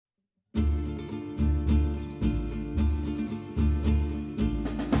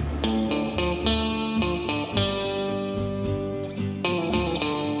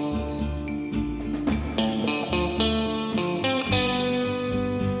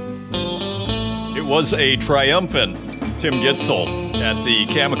It was a triumphant Tim Gitzel at the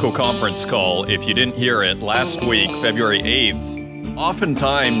Cameco conference call. If you didn't hear it last week, February 8th,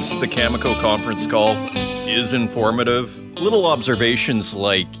 oftentimes the Cameco conference call is informative. Little observations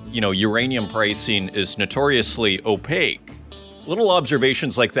like, uranium pricing is notoriously opaque. Little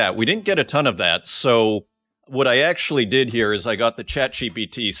observations like that. We didn't get a ton of that. So what I actually did here is I got the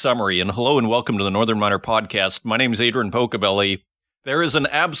ChatGPT summary. And hello and welcome to the Northern Miner Podcast. My name is Adrian Pocabelli. There is an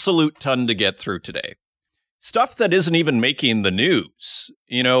absolute ton to get through today. Stuff that isn't even making the news.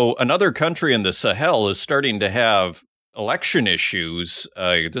 Another country in the Sahel is starting to have election issues,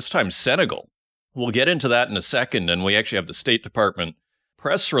 this time Senegal. We'll get into that in a second, and we actually have the State Department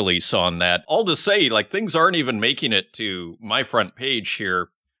press release on that. All to say, things aren't even making it to my front page here.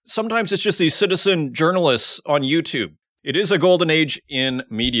 Sometimes it's just these citizen journalists on YouTube. It is a golden age in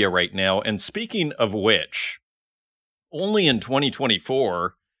media right now, and speaking of which, only in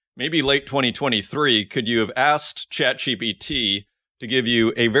 2024, maybe late 2023, could you have asked ChatGPT to give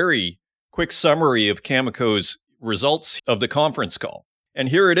you a very quick summary of Cameco's results of the conference call. And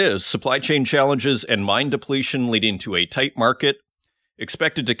here it is: supply chain challenges and mine depletion leading to a tight market,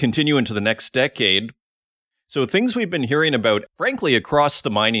 expected to continue into the next decade. So things we've been hearing about, frankly, across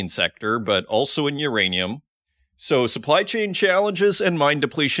the mining sector, but also in uranium. So supply chain challenges and mine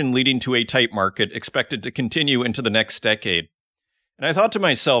depletion leading to a tight market expected to continue into the next decade. And I thought to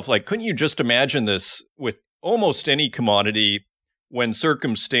myself, couldn't you just imagine this with almost any commodity when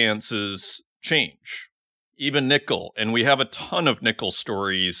circumstances change? Even nickel. And we have a ton of nickel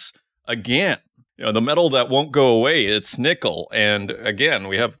stories again. The metal that won't go away, it's nickel. And again,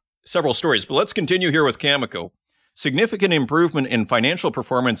 we have several stories. But let's continue here with Cameco. Significant improvement in financial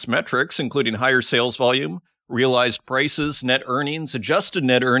performance metrics, including higher sales volume, realized prices, net earnings, adjusted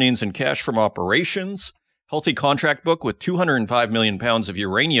net earnings, and cash from operations. Healthy contract book with 205 million pounds of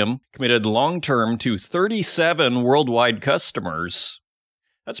uranium committed long-term to 37 worldwide customers.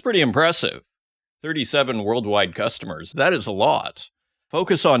 That's pretty impressive. 37 worldwide customers. That is a lot.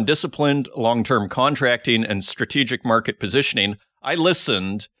 Focus on disciplined long-term contracting and strategic market positioning. I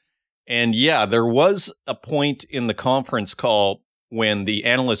listened, and there was a point in the conference call when the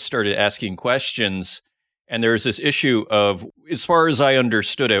analysts started asking questions. And there's this issue of, as far as I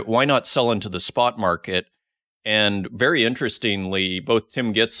understood it, why not sell into the spot market? And very interestingly, both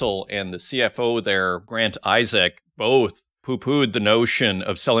Tim Gitzel and the CFO there, Grant Isaac, both poo-pooed the notion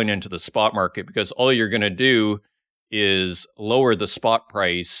of selling into the spot market because all you're going to do is lower the spot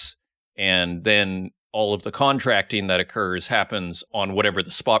price, and then all of the contracting that occurs happens on whatever the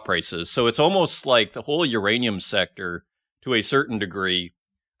spot price is. So it's almost like the whole uranium sector, to a certain degree,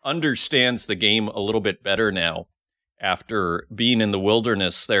 understands the game a little bit better now after being in the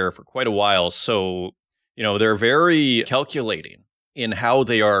wilderness there for quite a while. So, they're very calculating in how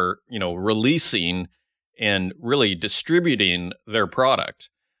they are, releasing and really distributing their product.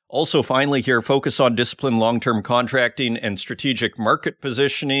 Also, finally here, focus on disciplined long-term contracting and strategic market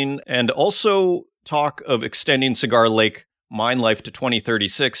positioning, and also talk of extending Cigar Lake mine life to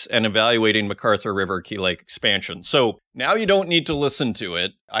 2036 and evaluating McArthur River Key Lake expansion. So now you don't need to listen to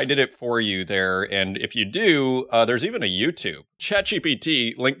it. I did it for you there. And if you do, there's even a YouTube.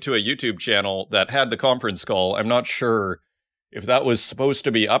 ChatGPT linked to a YouTube channel that had the conference call. I'm not sure if that was supposed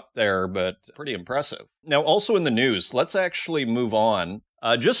to be up there, but pretty impressive. Now, also in the news, let's actually move on.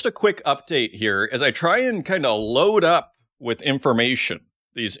 Just a quick update here as I try and kind of load up with information,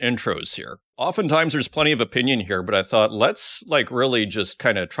 these intros here. Oftentimes there's plenty of opinion here, but I thought let's really just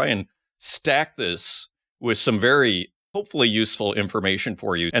kind of try and stack this with some very hopefully useful information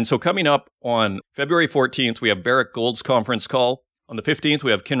for you. And so coming up on February 14th, we have Barrick Gold's conference call. On the 15th, we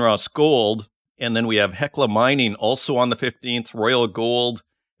have Kinross Gold. And then we have Hecla Mining also on the 15th, Royal Gold,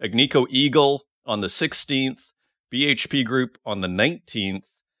 Agnico Eagle on the 16th, BHP Group on the 19th,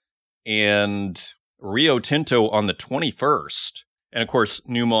 and Rio Tinto on the 21st. And of course,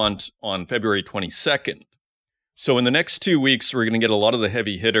 Newmont on February 22nd. So in the next 2 weeks, we're going to get a lot of the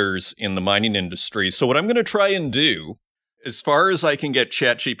heavy hitters in the mining industry. So what I'm going to try and do, as far as I can get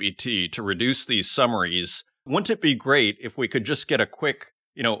ChatGPT to reduce these summaries, wouldn't it be great if we could just get a quick,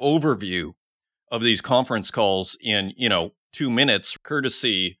 overview of these conference calls in, 2 minutes,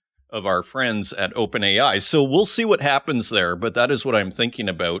 courtesy of our friends at OpenAI. So we'll see what happens there, but that is what I'm thinking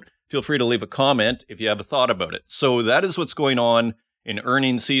about. Feel free to leave a comment if you have a thought about it. So that is what's going on in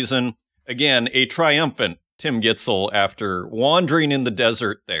earnings season. Again, a triumphant Tim Gitzel after wandering in the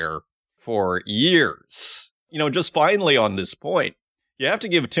desert there for years. Just finally on this point, you have to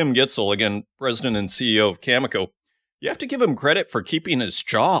give Tim Gitzel, again, president and CEO of Cameco, you have to give him credit for keeping his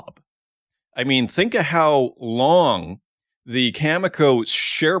job. I mean, think of how long the Cameco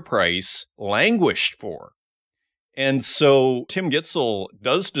share price languished for. And so Tim Gitzel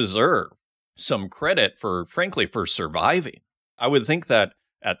does deserve some credit for, frankly, for surviving. I would think that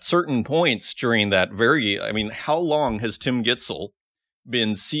at certain points during that how long has Tim Gitzel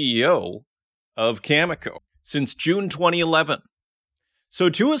been CEO of Cameco? Since June 2011. So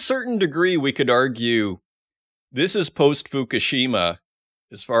to a certain degree, we could argue this is post-Fukushima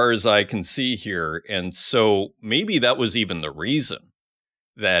as far as I can see here. And so maybe that was even the reason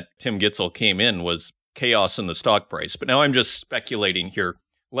that Tim Gitzel came in, was chaos in the stock price. But now I'm just speculating here.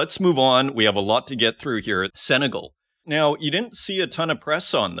 Let's move on. We have a lot to get through here. Senegal. Now, you didn't see a ton of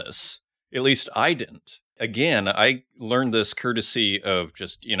press on this. At least I didn't. Again, I learned this courtesy of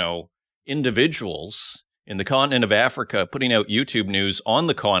just, individuals in the continent of Africa putting out YouTube news on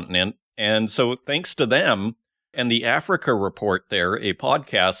the continent. And so thanks to them and the Africa Report there, a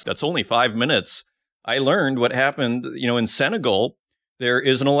podcast that's only 5 minutes, I learned what happened, in Senegal. There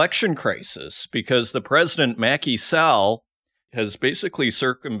is an election crisis because the president, Macky Sall, has basically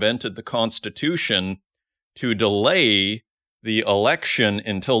circumvented the constitution to delay the election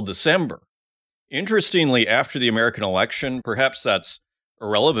until December. Interestingly, after the American election, perhaps that's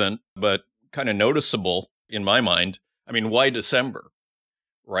irrelevant, but kind of noticeable in my mind. I mean, why December,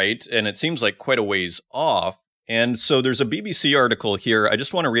 right? And it seems like quite a ways off. And so there's a BBC article here. I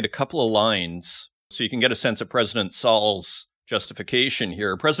just want to read a couple of lines so you can get a sense of President Sall's justification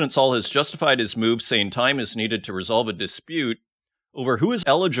here. President Sall has justified his move, saying time is needed to resolve a dispute over who is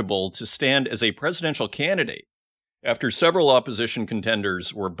eligible to stand as a presidential candidate after several opposition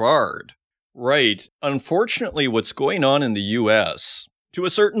contenders were barred. Right. Unfortunately, what's going on in the U.S., to a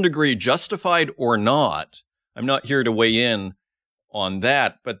certain degree, justified or not, I'm not here to weigh in on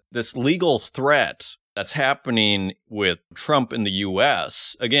that, but this legal threat that's happening with Trump in the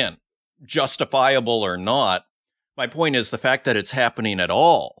U.S., again, justifiable or not, my point is the fact that it's happening at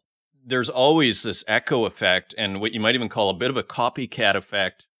all. There's always this echo effect and what you might even call a bit of a copycat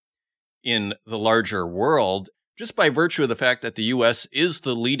effect in the larger world. Just by virtue of the fact that the U.S. is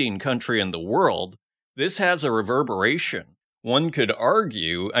the leading country in the world, this has a reverberation. One could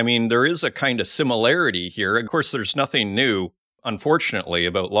argue, there is a kind of similarity here. Of course, there's nothing new, unfortunately,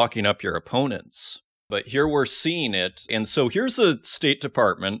 about locking up your opponents. But here we're seeing it. And so here's the State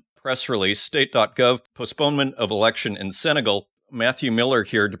Department press release, state.gov, postponement of election in Senegal. Matthew Miller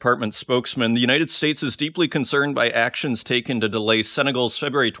here, department spokesman. The United States is deeply concerned by actions taken to delay Senegal's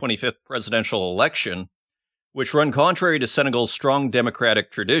February 25th presidential election, which run contrary to Senegal's strong democratic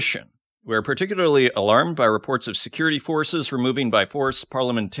tradition. We're particularly alarmed by reports of security forces removing by force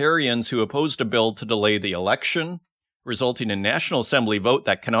parliamentarians who opposed a bill to delay the election, resulting in National Assembly vote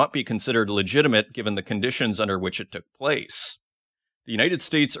that cannot be considered legitimate given the conditions under which it took place. The United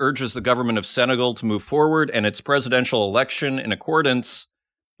States urges the government of Senegal to move forward and its presidential election in accordance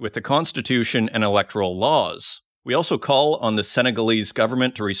with the Constitution and electoral laws. We also call on the Senegalese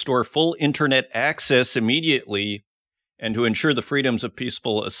government to restore full internet access immediately and to ensure the freedoms of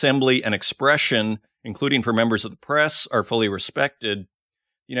peaceful assembly and expression, including for members of the press, are fully respected.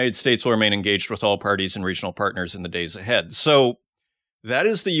 The United States will remain engaged with all parties and regional partners in the days ahead. So that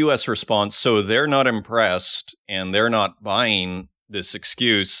is the U.S. response. So they're not impressed and they're not buying this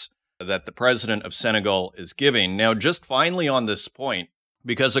excuse that the president of Senegal is giving. Now, just finally on this point,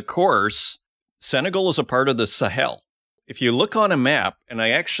 because of course, Senegal is a part of the Sahel. If you look on a map, and I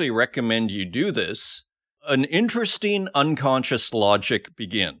actually recommend you do this, an interesting unconscious logic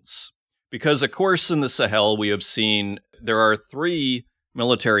begins. Because, of course, in the Sahel, we have seen there are 3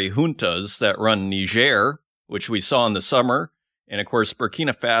 military juntas that run Niger, which we saw in the summer, and, of course,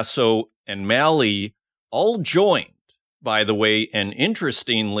 Burkina Faso and Mali all joined, by the way, and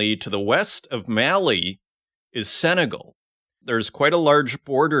interestingly, to the west of Mali is Senegal. There's quite a large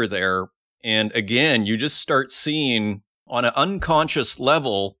border there, and again, you just start seeing, on an unconscious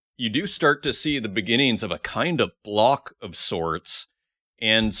level, you do start to see the beginnings of a kind of block of sorts.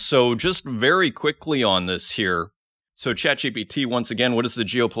 And so just very quickly on this here. So ChatGPT, once again, what is the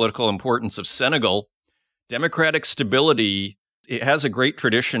geopolitical importance of Senegal? Democratic stability, it has a great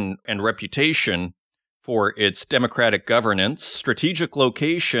tradition and reputation for its democratic governance, strategic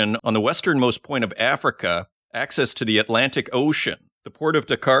location on the westernmost point of Africa, access to the Atlantic Ocean. The port of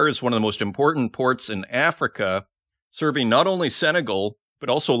Dakar is one of the most important ports in Africa, serving not only Senegal, but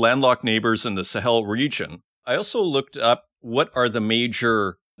also landlocked neighbors in the Sahel region. I also looked up what are the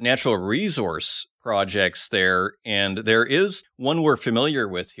major natural resource projects there, and there is one we're familiar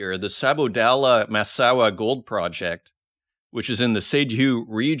with here, the Sabodala Massawa Gold Project, which is in the Sédhiou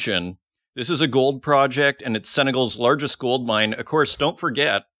region. This is a gold project, and it's Senegal's largest gold mine. Of course, don't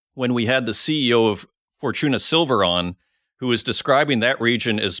forget, when we had the CEO of Fortuna Silver on, who was describing that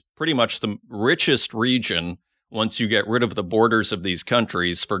region as pretty much the richest region once you get rid of the borders of these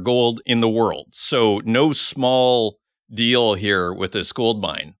countries for gold in the world. So no small deal here with this gold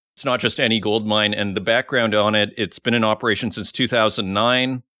mine. It's not just any gold mine, and the background on it, it's been in operation since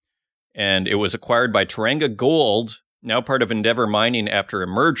 2009, and it was acquired by Teranga Gold, now part of Endeavour Mining after a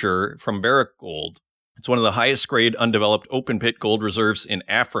merger from Barrick Gold. It's one of the highest grade undeveloped open pit gold reserves in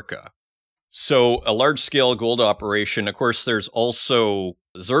Africa. So a large-scale gold operation. Of course, there's also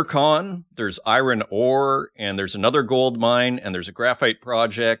zircon, there's iron ore, and there's another gold mine, and there's a graphite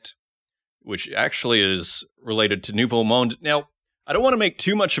project, which actually is related to Nouveau Monde. Now, I don't want to make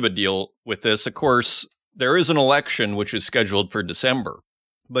too much of a deal with this. Of course, there is an election which is scheduled for December.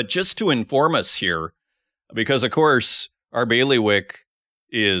 But just to inform us here, because, of course, our bailiwick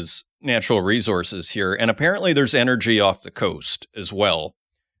is natural resources here, and apparently there's energy off the coast as well,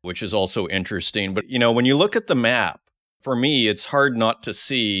 which is also interesting. But, when you look at the map, for me, it's hard not to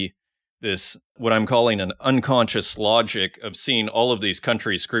see this, what I'm calling an unconscious logic of seeing all of these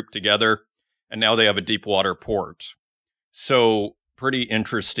countries grouped together, and now they have a deep water port. So, pretty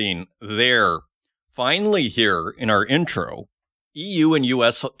interesting there. Finally here in our intro, EU and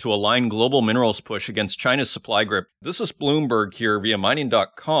US to align global minerals push against China's supply grip. This is Bloomberg here via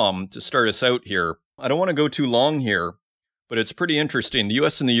mining.com to start us out here. I don't want to go too long here, but it's pretty interesting. The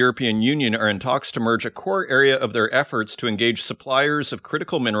US and the European Union are in talks to merge a core area of their efforts to engage suppliers of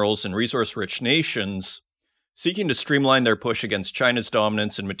critical minerals in resource-rich nations, seeking to streamline their push against China's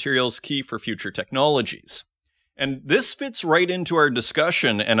dominance in materials key for future technologies. And this fits right into our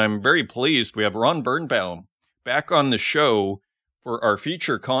discussion, and I'm very pleased we have Ron Bernbaum back on the show for our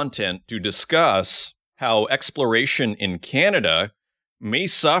feature content to discuss how exploration in Canada may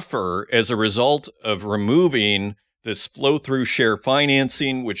suffer as a result of removing this flow-through share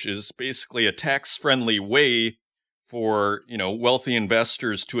financing, which is basically a tax-friendly way for, wealthy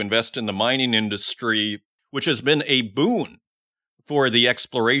investors to invest in the mining industry, which has been a boon for the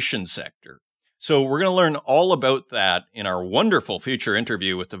exploration sector. So we're going to learn all about that in our wonderful feature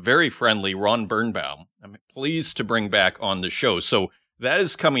interview with the very friendly Ron Bernbaum. I'm pleased to bring back on the show. So that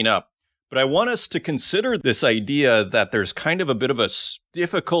is coming up. But I want us to consider this idea that there's kind of a bit of a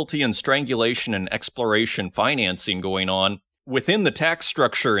difficulty and strangulation in exploration financing going on within the tax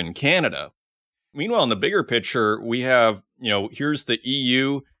structure in Canada. Meanwhile, in the bigger picture, we have, here's the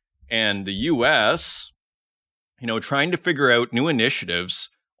EU and the US, trying to figure out new initiatives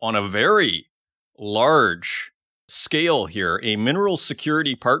on a very large scale here, a mineral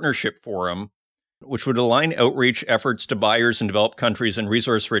security partnership forum, which would align outreach efforts to buyers in developed countries and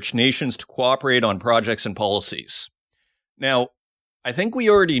resource-rich nations to cooperate on projects and policies. Now, I think we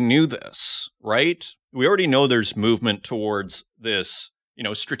already knew this, right? We already know there's movement towards this,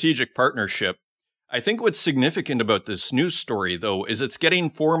 strategic partnership. I think what's significant about this news story, though, is it's getting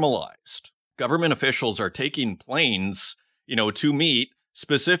formalized. Government officials are taking planes, to meet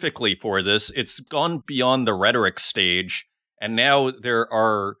specifically for this. It's gone beyond the rhetoric stage, and now there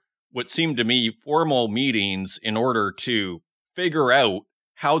are what seem to me formal meetings in order to figure out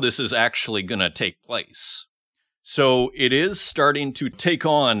how this is actually going to take place. So it is starting to take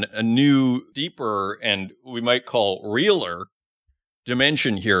on a new, deeper, and we might call realer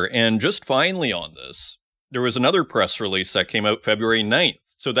dimension here. And just finally on this, there was another press release that came out February 9th.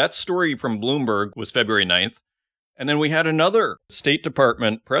 So that story from Bloomberg was February 9th. And then we had another State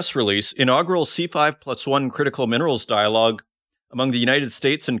Department press release, inaugural C5+1 critical minerals dialogue among the United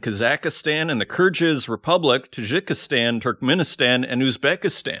States and Kazakhstan and the Kyrgyz Republic, Tajikistan, Turkmenistan, and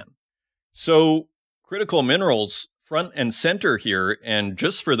Uzbekistan. So critical minerals front and center here. And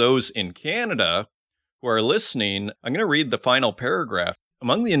just for those in Canada who are listening, I'm going to read the final paragraph.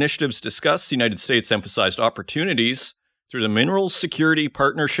 Among the initiatives discussed, the United States emphasized opportunities through the Minerals Security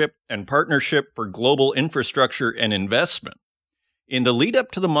Partnership and Partnership for Global Infrastructure and Investment. In the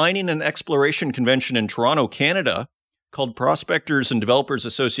lead-up to the Mining and Exploration Convention in Toronto, Canada, called Prospectors and Developers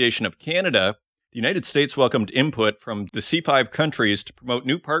Association of Canada, the United States welcomed input from the C5 countries to promote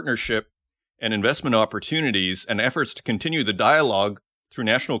new partnership and investment opportunities and efforts to continue the dialogue through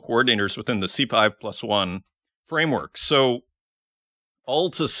national coordinators within the C5+1 framework. So, all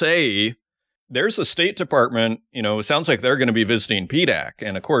to say, there's a State Department, it sounds like they're going to be visiting PDAC.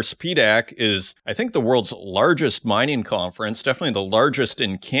 And of course, PDAC is, I think, the world's largest mining conference, definitely the largest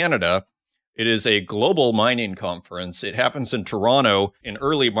in Canada. It is a global mining conference. It happens in Toronto in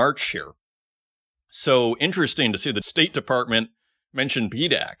early March here. So interesting to see the State Department mention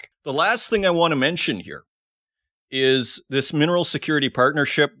PDAC. The last thing I want to mention here is this Mineral Security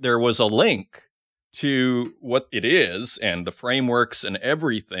Partnership. There was a link to what it is and the frameworks and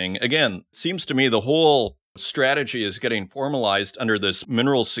everything. Again, it seems to me the whole strategy is getting formalized under this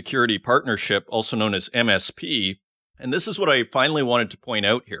Mineral Security Partnership, also known as MSP. And this is what I finally wanted to point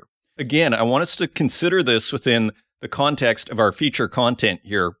out here. Again, I want us to consider this within the context of our feature content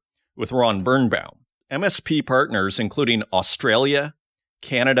here with Ron Bernbaum. MSP partners, including Australia,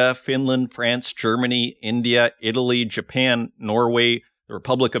 Canada, Finland, France, Germany, India, Italy, Japan, Norway, the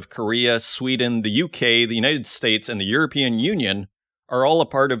Republic of Korea, Sweden, the UK, the United States, and the European Union, are all a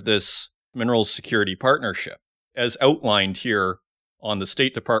part of this Mineral Security Partnership, as outlined here on the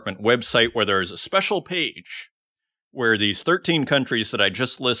State Department website, where there is a special page where these 13 countries that I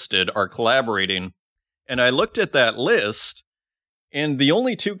just listed are collaborating. And I looked at that list, and the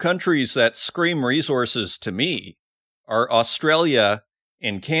only two countries that scream resources to me are Australia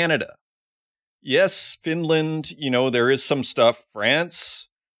and Canada. Yes, Finland, there is some stuff. France,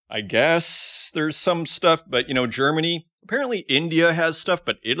 I guess there's some stuff, but, Germany, apparently India has stuff,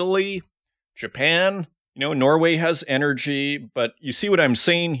 but Italy, Japan, Norway has energy, but you see what I'm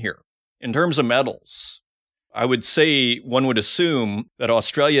saying here. In terms of metals, I would say one would assume that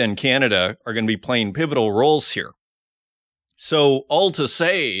Australia and Canada are going to be playing pivotal roles here. So all to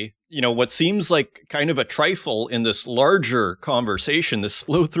say, what seems like kind of a trifle in this larger conversation, this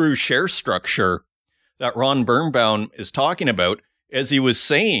flow-through share structure that Ron Bernbaum is talking about, as he was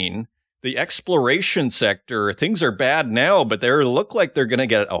saying, the exploration sector, things are bad now, but they look like they're going to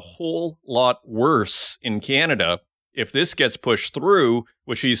get a whole lot worse in Canada if this gets pushed through,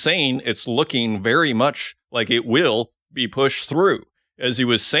 which he's saying it's looking very much like it will be pushed through. As he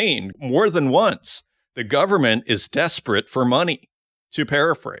was saying more than once, the government is desperate for money, to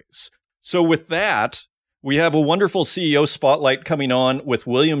paraphrase. So with that, we have a wonderful CEO spotlight coming on with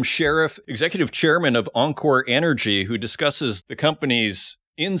William Sheriff, Executive Chairman of Encore Energy, who discusses the company's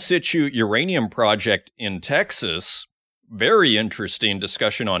in situ uranium project in Texas. Very interesting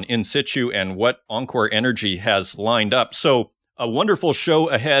discussion on in situ and what Encore Energy has lined up. So a wonderful show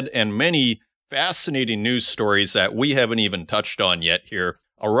ahead and many fascinating news stories that we haven't even touched on yet here.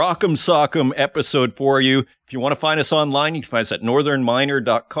 A rock'em sock'em episode for you. If you want to find us online, you can find us at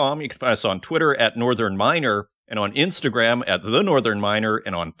northernminer.com. You can find us on Twitter at northernminer and on Instagram at the Northern Miner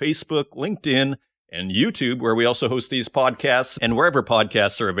and on Facebook, LinkedIn, and YouTube, where we also host these podcasts and wherever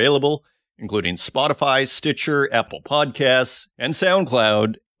podcasts are available, including Spotify, Stitcher, Apple Podcasts, and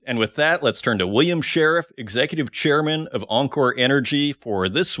SoundCloud. And with that, let's turn to William Sheriff, Executive Chairman of Encore Energy, for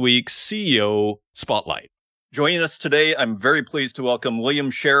this week's CEO Spotlight. Joining us today, I'm very pleased to welcome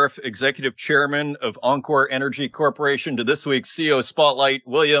William Sheriff, Executive Chairman of Encore Energy Corporation, to this week's CEO Spotlight.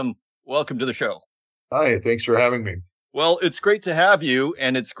 William, welcome to the show. Hi, thanks for having me. Well, it's great to have you,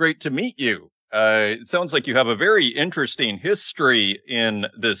 and it's great to meet you. It sounds like you have a very interesting history in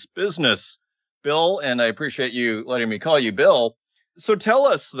this business, Bill, and I appreciate you letting me call you Bill. So tell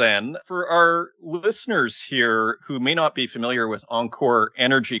us then, for our listeners here who may not be familiar with Encore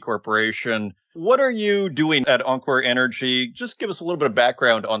Energy Corporation, what are you doing at Encore Energy? Just give us a little bit of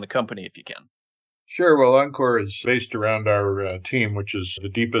background on the company if you can. Sure. Well, Encore is based around our team, which is the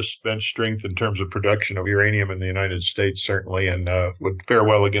deepest bench strength in terms of production of uranium in the United States, certainly, and would fare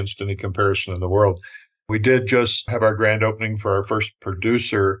well against any comparison in the world. We did just have our grand opening for our first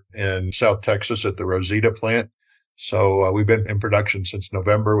producer in South Texas at the Rosita plant. So we've been in production since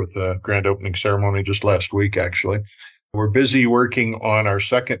November with the grand opening ceremony just last week, actually. We're busy working on our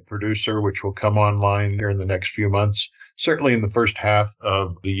second producer, which will come online here in the next few months, certainly in the first half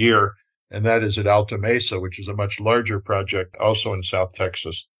of the year. And that is at Alta Mesa, which is a much larger project, also in South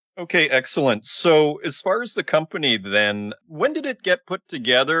Texas. Okay, excellent. So as far as the company then, when did it get put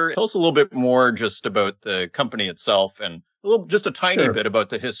together? Tell us a little bit more just about the company itself and just a tiny bit about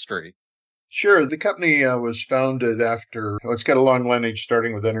the history. Sure. The company was founded after, it's got a long lineage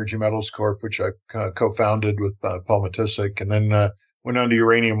starting with Energy Metals Corp., which I co-founded with Paul Matisik, and then went on to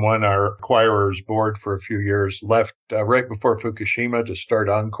Uranium One, our acquirer's board, for a few years, left right before Fukushima to start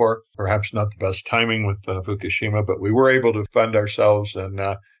Encore. Perhaps not the best timing with Fukushima, but we were able to fund ourselves and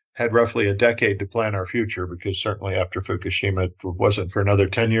had roughly a decade to plan our future, because certainly after Fukushima, it wasn't for another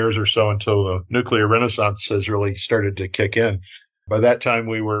 10 years or so until the nuclear renaissance has really started to kick in. By that time,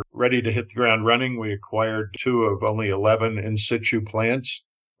 we were ready to hit the ground running. We acquired 2 of only 11 in situ plants.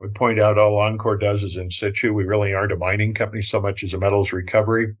 I would point out all Encore does is in situ. We really aren't a mining company so much as a metals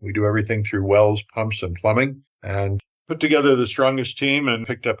recovery. We do everything through wells, pumps, and plumbing, and put together the strongest team and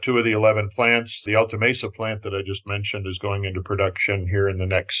picked up 2 of the 11 plants. The Alta Mesa plant that I just mentioned is going into production here in the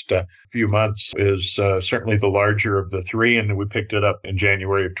next few months, is certainly the larger of the 3, and we picked it up in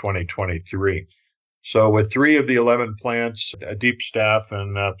January of 2023. So, with 3 of the 11 plants, a deep staff,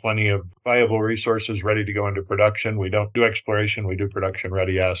 and plenty of viable resources ready to go into production, we don't do exploration, we do production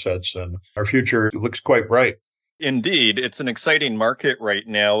ready assets, and our future looks quite bright. Indeed, it's an exciting market right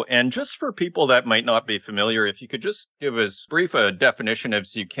now. And just for people that might not be familiar, if you could just give as brief a definition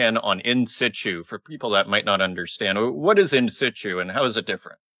as you can on in situ for people that might not understand. What is in situ and how is it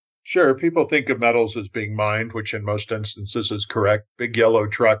different? Sure, people think of metals as being mined, which in most instances is correct. Big yellow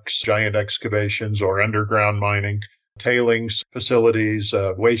trucks, giant excavations, or underground mining, tailings facilities,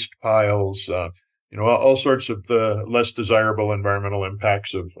 waste piles, all sorts of the less desirable environmental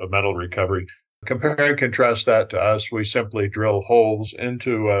impacts of metal recovery. Compare and contrast that to us. We simply drill holes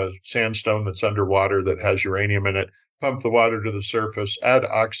into a sandstone that's underwater that has uranium in it, pump the water to the surface, add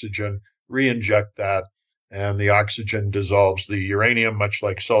oxygen, re inject that, and the oxygen dissolves the uranium, much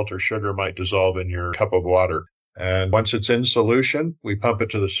like salt or sugar might dissolve in your cup of water. And once it's in solution, we pump it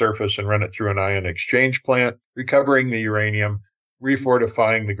to the surface and run it through an ion exchange plant, recovering the uranium,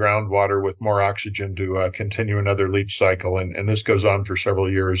 refortifying the groundwater with more oxygen to continue another leach cycle. And this goes on for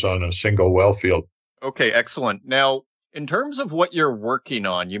several years on a single well field. Okay, excellent. Now, in terms of what you're working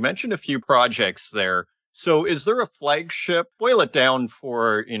on, you mentioned a few projects there. So is there a flagship? Boil it down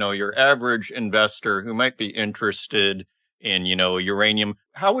for, your average investor who might be interested in, uranium.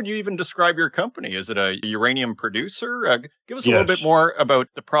 How would you even describe your company? Is it a uranium producer? Give us a little bit Yes. more about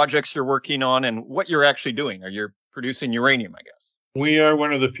the projects you're working on and what you're actually doing. Are you producing uranium, I guess? We are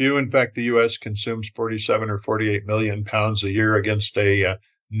one of the few. In fact, the U.S. consumes 47 or 48 million pounds a year against a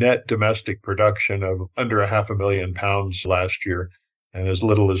net domestic production of under a half a million pounds last year and as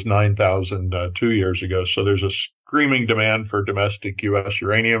little as 9,000 2 years ago. So there's a screaming demand for domestic U.S.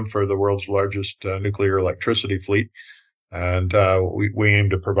 uranium for the world's largest nuclear electricity fleet. And we aim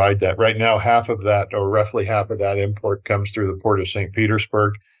to provide that. Right now, half of that, or roughly half of that import, comes through the port of St.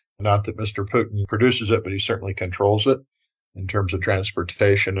 Petersburg. Not that Mr. Putin produces it, but he certainly controls it in terms of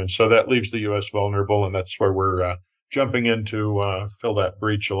transportation. And so that leaves the U.S. vulnerable, and that's where we're jumping in to fill that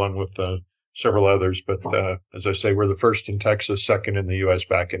breach along with several others. But as I say, we're the first in Texas, second in the U.S.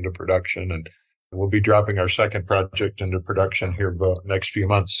 back into production, and we'll be dropping our second project into production here the next few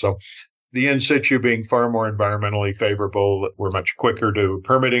months. So the in situ being far more environmentally favorable, we're much quicker to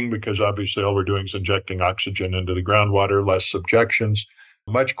permitting because obviously all we're doing is injecting oxygen into the groundwater, less subjections,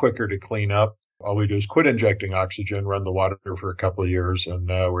 much quicker to clean up. All we do is quit injecting oxygen, run the water for a couple of years, and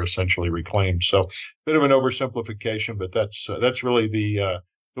we're essentially reclaimed. So, a bit of an oversimplification, but that's really the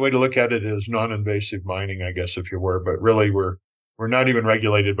way to look at it is non-invasive mining, I guess, if you were. But really, we're not even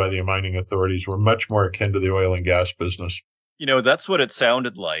regulated by the mining authorities. We're much more akin to the oil and gas business. That's what it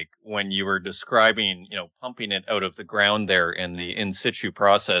sounded like when you were describing, pumping it out of the ground there in the in situ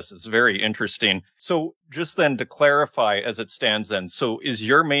process. It's very interesting. So, just then to clarify as it stands, then, so is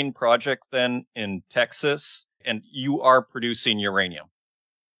your main project then in Texas and you are producing uranium?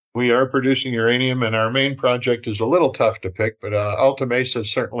 We are producing uranium, and our main project is a little tough to pick, but Alta Mesa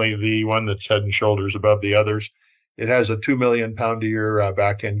is certainly the one that's head and shoulders above the others. It has a 2 million pound a year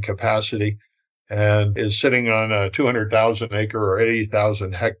back end capacity and is sitting on a 200,000 acre or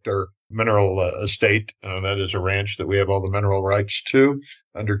 80,000 hectare mineral estate. That is a ranch that we have all the mineral rights to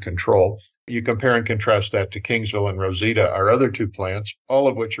under control. You compare and contrast that to Kingsville and Rosita, our other two plants, all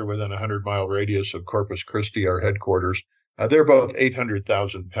of which are within a 100-mile radius of Corpus Christi, our headquarters. They're both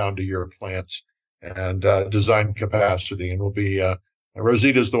 800,000 pound a year plants and design capacity, and will be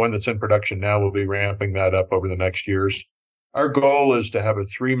Rosita is the one that's in production now. We'll be ramping that up over the next years. Our goal is to have a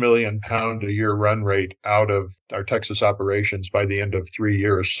 3 million pound a year run rate out of our Texas operations by the end of 3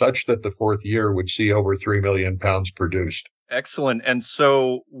 years, such that the fourth year would see over 3 million pounds produced. Excellent. And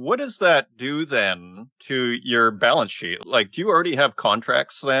so, what does that do then to your balance sheet? Like, do you already have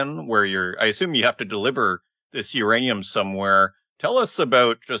contracts then where I assume you have to deliver this uranium somewhere? Tell us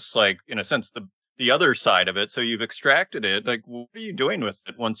about just like, in a sense, the other side of it. So you've extracted it. Like, what are you doing with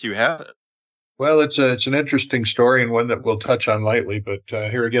it once you have it? Well, it's an interesting story and one that we'll touch on lightly, but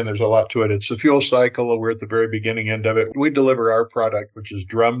here again, there's a lot to it. It's the fuel cycle. We're at the very beginning end of it. We deliver our product, which is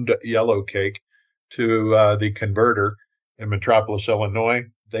drummed yellow cake, to the converter in Metropolis, Illinois.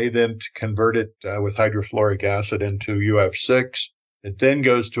 They then convert it with hydrofluoric acid into UF6. It then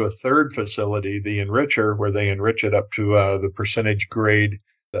goes to a third facility, the enricher, where they enrich it up to the percentage grade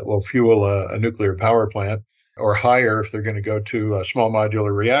that will fuel a nuclear power plant or higher if they're going to go to small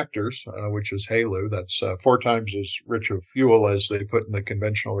modular reactors, which is HALEU. That's 4 times as rich of fuel as they put in the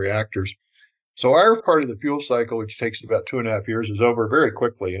conventional reactors. So our part of the fuel cycle, which takes about 2.5 years, is over very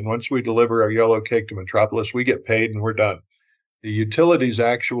quickly. And once we deliver our yellow cake to Metropolis, we get paid and we're done. The utilities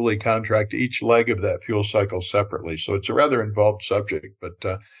actually contract each leg of that fuel cycle separately. So it's a rather involved subject,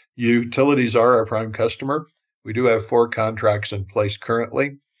 but utilities are our prime customer. We do have 4 contracts in place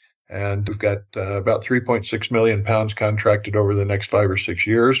currently, and we've got about 3.6 million pounds contracted over the next 5 or 6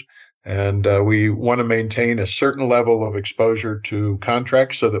 years. And we want to maintain a certain level of exposure to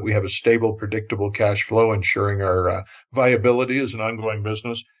contracts so that we have a stable, predictable cash flow, ensuring our viability as an ongoing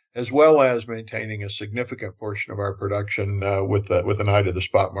business, as well as maintaining a significant portion of our production with an eye to the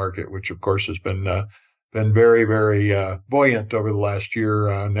spot market, which of course has been very, very buoyant over the last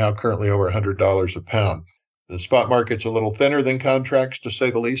year, now currently over $100 a pound. The spot market's a little thinner than contracts, to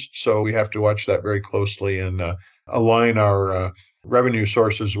say the least, so we have to watch that very closely and align our revenue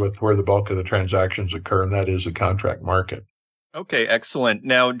sources with where the bulk of the transactions occur, and that is the contract market. Okay, excellent.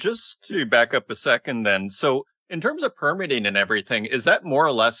 Now, just to back up a second then, so in terms of permitting and everything, is that more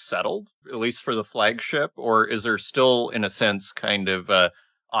or less settled, at least for the flagship, or is there still, in a sense, kind of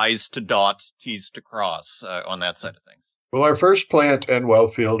I's to dot, T's to cross on that side of things? Well, our first plant and well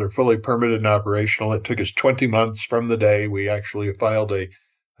field are fully permitted and operational. It took us 20 months from the day we actually filed a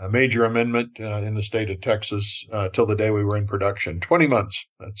major amendment in the state of Texas till the day we were in production. 20 months.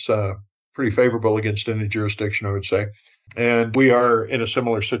 That's pretty favorable against any jurisdiction, I would say. And we are in a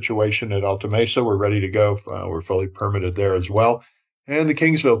similar situation at Alta Mesa. We're ready to go. We're fully permitted there as well. And the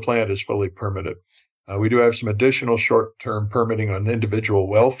Kingsville plant is fully permitted. We do have some additional short-term permitting on individual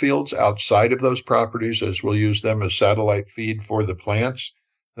well fields outside of those properties, as we'll use them as satellite feed for the plants.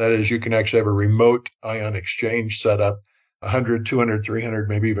 That is, you can actually have a remote ion exchange set up 100, 200, 300,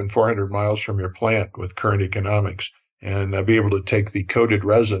 maybe even 400 miles from your plant with current economics, and be able to take the coated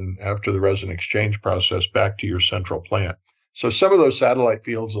resin after the resin exchange process back to your central plant. So some of those satellite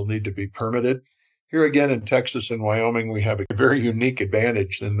fields will need to be permitted. Here again in Texas and Wyoming, we have a very unique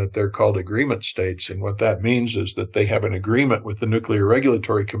advantage in that they're called agreement states. And what that means is that they have an agreement with the Nuclear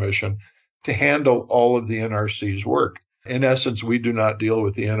Regulatory Commission to handle all of the NRC's work. In essence, we do not deal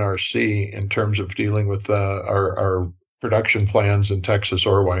with the NRC in terms of dealing with our production plans in Texas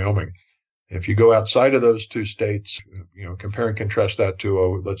or Wyoming. If you go outside of those 2 states, compare and contrast that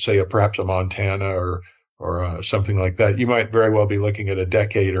to, let's say, perhaps a Montana or something like that, you might very well be looking at a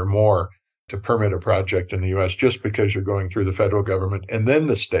decade or more to permit a project in the U.S. just because you're going through the federal government and then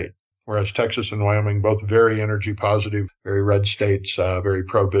the state. Whereas Texas and Wyoming, both very energy positive, very red states, very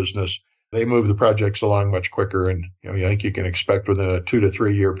pro-business, they move the projects along much quicker. And I think you can expect within a 2 to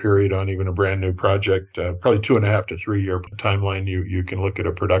 3 year period on even a brand new project, probably 2.5 to 3 year timeline, you can look at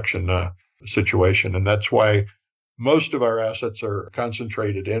a production situation. And that's why most of our assets are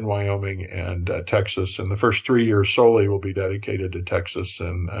concentrated in Wyoming and Texas, and the first 3 years solely will be dedicated to Texas,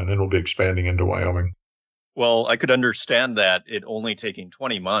 and then we'll be expanding into Wyoming. Well, I could understand that it only taking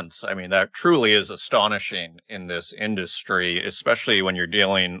 20 months. I mean, that truly is astonishing in this industry, especially when you're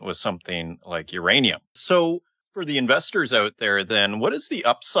dealing with something like uranium. So, for the investors out there, then, what is the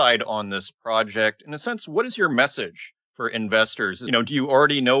upside on this project? In a sense, what is your message for investors? Do you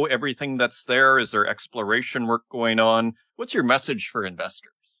already know everything that's there? Is there exploration work going on? What's your message for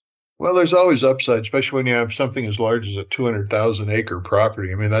investors? Well, there's always upside, especially when you have something as large as a 200,000 acre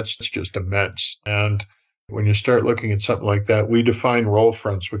property. I mean, that's just immense. And when you start looking at something like that, we define roll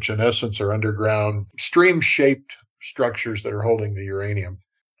fronts, which in essence are underground stream-shaped structures that are holding the uranium.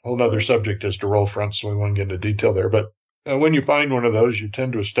 A whole other subject as to roll fronts, so we won't get into detail there. But when you find one of those, you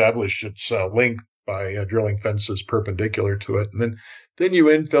tend to establish its length by drilling fences perpendicular to it, and then you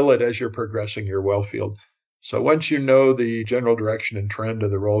infill it as you're progressing your well field. So once you know the general direction and trend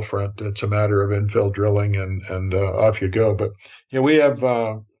of the roll front, it's a matter of infill drilling and off you go. But we have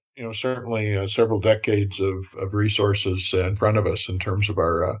certainly several decades of resources in front of us in terms of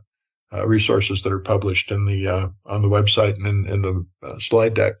our resources that are published in the on the website and in the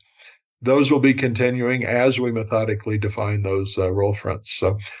slide deck. Those will be continuing as we methodically define those roll fronts.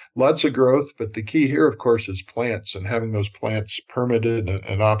 So lots of growth, but the key here, of course, is plants, and having those plants permitted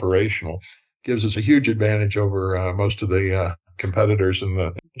and operational gives us a huge advantage over most of the competitors in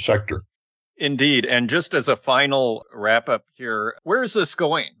the sector. Indeed. And just as a final wrap up here, where is this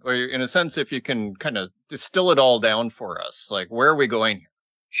going? Or, in a sense, if you can kind of distill it all down for us, like where are we going here?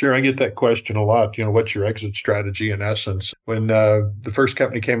 Sure, I get that question a lot. What's your exit strategy in essence? When the first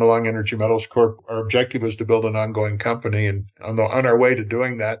company came along, Energy Metals Corp., our objective was to build an ongoing company. And on our way to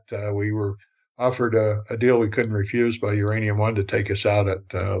doing that, we were offered a deal we couldn't refuse by Uranium One to take us out at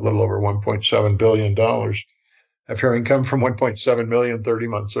a little over $1.7 billion after having come from 1.7 million 30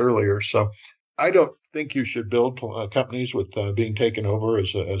 months earlier. So I don't think you should build companies with being taken over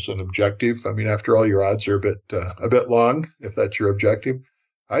as an objective. I mean, after all, your odds are a bit long if that's your objective.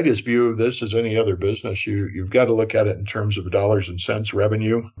 I just view this as any other business. You've got to look at it in terms of dollars and cents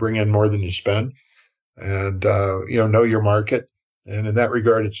revenue, bring in more than you spend, and know your market. And in that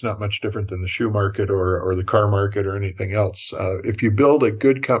regard, it's not much different than the shoe market or the car market or anything else. If you build a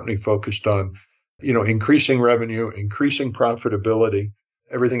good company focused on, increasing revenue, increasing profitability,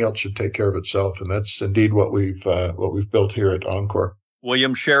 everything else should take care of itself. And that's indeed what we've built here at Encore.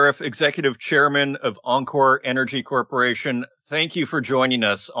 William Sheriff, Executive Chairman of Encore Energy Corporation, thank you for joining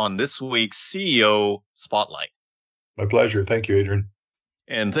us on this week's CEO Spotlight. My pleasure. Thank you, Adrian.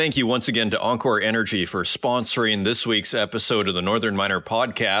 And thank you once again to Encore Energy for sponsoring this week's episode of the Northern Miner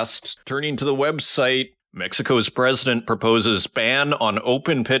Podcast. Turning to the website, Mexico's president proposes ban on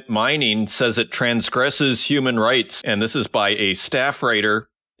open pit mining, says it transgresses human rights. And this is by a staff writer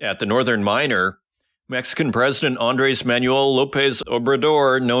at the Northern Miner. Mexican President Andrés Manuel López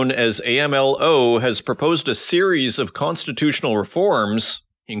Obrador, known as AMLO, has proposed a series of constitutional reforms,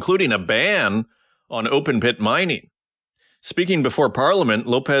 including a ban on open pit mining. Speaking before Parliament,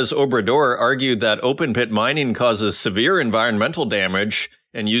 López Obrador argued that open pit mining causes severe environmental damage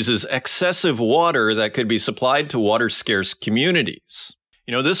and uses excessive water that could be supplied to water-scarce communities.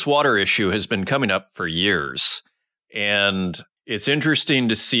 This water issue has been coming up for years, and it's interesting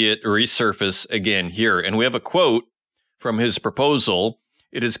to see it resurface again here. And we have a quote from his proposal.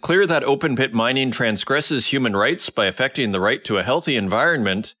 It is clear that open pit mining transgresses human rights by affecting the right to a healthy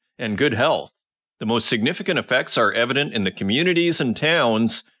environment and good health. The most significant effects are evident in the communities and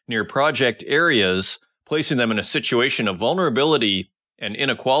towns near project areas, placing them in a situation of vulnerability and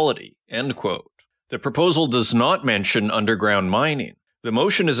inequality, end quote. The proposal does not mention underground mining. The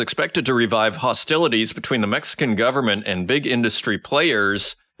motion is expected to revive hostilities between the Mexican government and big industry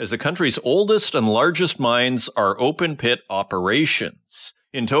players, as the country's oldest and largest mines are open pit operations.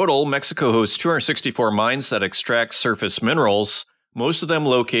 In total, Mexico hosts 264 mines that extract surface minerals, most of them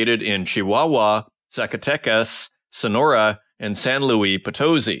located in Chihuahua, Zacatecas, Sonora, and San Luis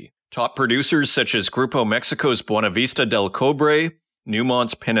Potosí. Top producers such as Grupo Mexico's Buenavista del Cobre,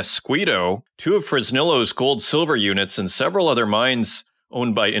 Newmont's Penasquito, two of Fresnillo's gold-silver units, and several other mines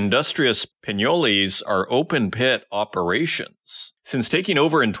owned by Industrias Peñoles are open-pit operations. Since taking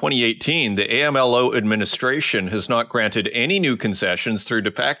over in 2018, the AMLO administration has not granted any new concessions through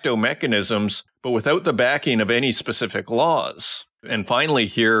de facto mechanisms, but without the backing of any specific laws. And finally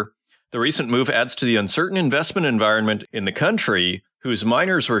here, the recent move adds to the uncertain investment environment in the country, whose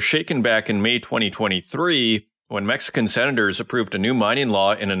miners were shaken back in May 2023 when Mexican senators approved a new mining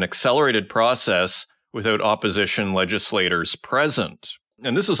law in an accelerated process without opposition legislators present.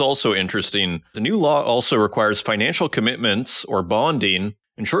 And this is also interesting. The new law also requires financial commitments or bonding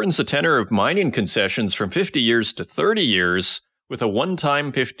and shortens the tenor of mining concessions from 50 years to 30 years with a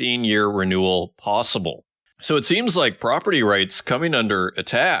one-time 15-year renewal possible. So it seems like property rights coming under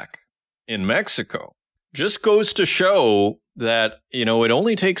attack in Mexico just goes to show that, it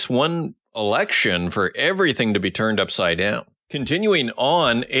only takes one election for everything to be turned upside down. Continuing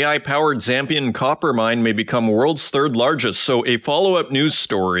on, AI-powered Zambian copper mine may become world's third largest. So a follow-up news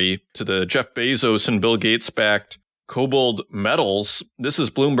story to the Jeff Bezos and Bill Gates-backed Cobalt Metals. This is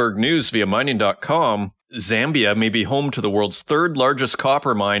Bloomberg News via mining.com. Zambia may be home to the world's third largest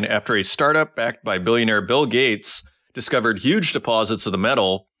copper mine after a startup backed by billionaire Bill Gates discovered huge deposits of the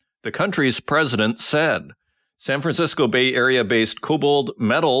metal, the country's president said. San Francisco Bay Area-based Cobalt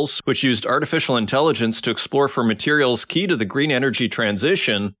Metals, which used artificial intelligence to explore for materials key to the green energy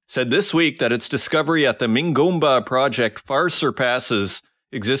transition, said this week that its discovery at the Mingomba project far surpasses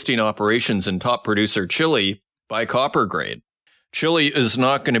existing operations in top producer Chile by copper grade. Chile is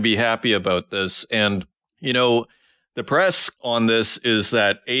not going to be happy about this, and, the press on this is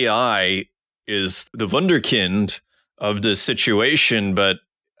that AI is the wunderkind of this situation, but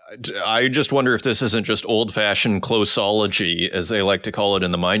I just wonder if this isn't just old-fashioned closeology, as they like to call it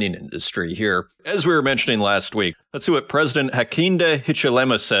in the mining industry here. As we were mentioning last week, let's see what President Hakainde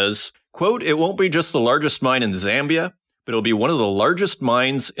Hichilema says. Quote, "It won't be just the largest mine in Zambia, but it'll be one of the largest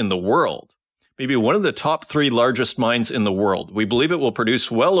mines in the world. Maybe one of the top 3 largest mines in the world. We believe it will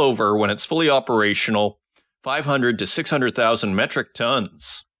produce well over, when it's fully operational, 500 to 600,000 metric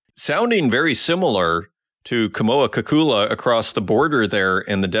tons." Sounding very similar to Kamoa-Kakula across the border there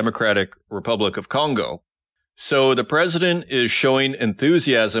in the Democratic Republic of Congo. So the president is showing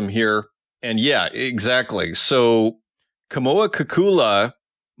enthusiasm here. And yeah, exactly. So Kamoa-Kakula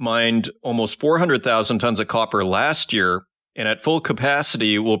mined almost 400,000 tons of copper last year, and at full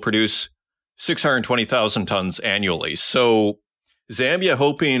capacity will produce 620,000 tons annually. So Zambia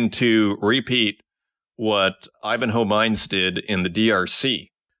hoping to repeat what Ivanhoe Mines did in the DRC,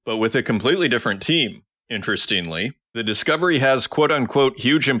 but with a completely different team. interestingly. The discovery has quote-unquote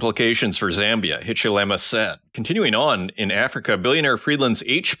huge implications for Zambia, Hichilema said. Continuing on, in Africa, billionaire Friedland's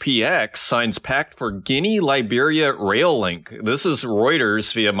HPX signs pact for Guinea-Liberia rail link. This is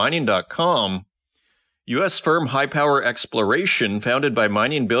Reuters via mining.com. U.S. firm High Power Exploration, founded by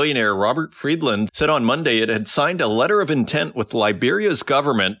mining billionaire Robert Friedland, said on Monday it had signed a letter of intent with Liberia's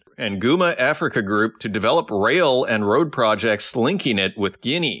government and Guma Africa Group to develop rail and road projects linking it with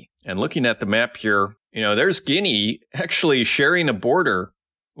Guinea. And looking at the map here, there's Guinea actually sharing a border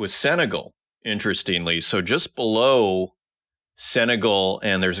with Senegal, interestingly. So just below Senegal,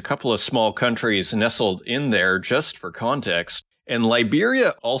 and there's a couple of small countries nestled in there, just for context. And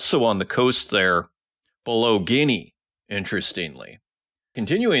Liberia also on the coast there, below Guinea, interestingly.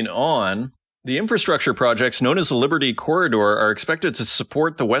 Continuing on, the infrastructure projects known as the Liberty Corridor are expected to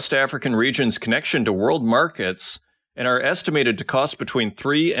support the West African region's connection to world markets and are estimated to cost between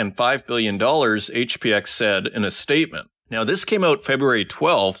 $3 and $5 billion, HPX said in a statement. Now, this came out February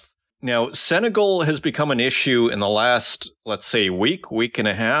 12th. Now, Senegal has become an issue in the last, let's say, week and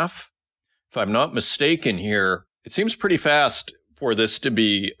a half. If I'm not mistaken here, it seems pretty fast for this to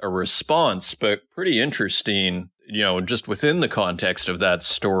be a response, but pretty interesting, just within the context of that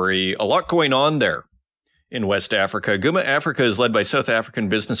story. A lot going on there in West Africa. Guma Africa is led by South African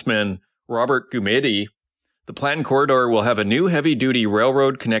businessman Robert Gumede. The planned corridor will have a new heavy-duty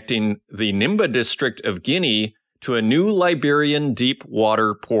railroad connecting the Nimba district of Guinea to a new Liberian deep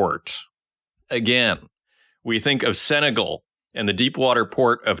water port. Again, we think of Senegal and the deep water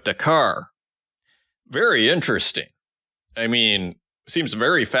port of Dakar. Very interesting. I mean, seems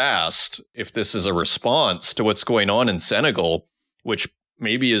very fast if this is a response to what's going on in Senegal, which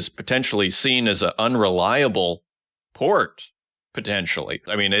maybe is potentially seen as an unreliable port, potentially.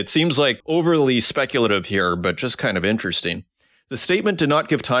 I mean, it seems like overly speculative here, but just kind of interesting. The statement did not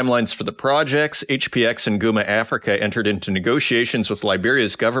give timelines for the projects. HPX and Guma Africa entered into negotiations with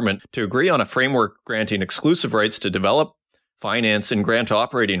Liberia's government to agree on a framework granting exclusive rights to develop, finance, and grant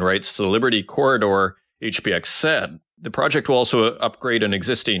operating rights to the Liberty Corridor, HPX said. The project will also upgrade an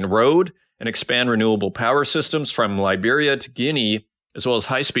existing road and expand renewable power systems from Liberia to Guinea, as well as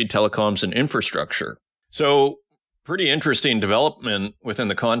high-speed telecoms and infrastructure. So, pretty interesting development within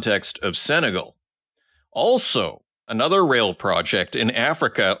the context of Senegal. Also, another rail project in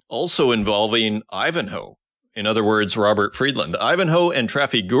Africa, also involving Ivanhoe. In other words, Robert Friedland. Ivanhoe and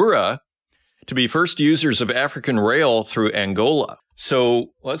Trafigura to be first users of African rail through Angola.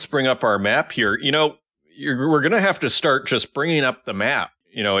 So, let's bring up our map here. We're going to have to start just bringing up the map.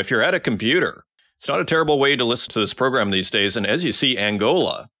 If you're at a computer, it's not a terrible way to listen to this program these days. And as you see,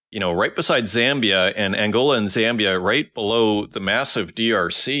 Angola, right beside Zambia, and Angola and Zambia right below the massive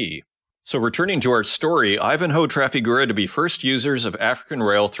DRC. So returning to our story, Ivanhoe Trafigura to be first users of African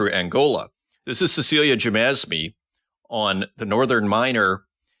rail through Angola. This is Cecilia Jamasmi on the Northern Miner.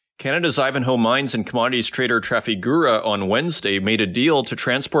 Canada's Ivanhoe Mines and Commodities trader Trafigura on Wednesday made a deal to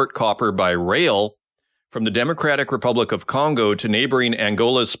transport copper by rail from the Democratic Republic of Congo to neighboring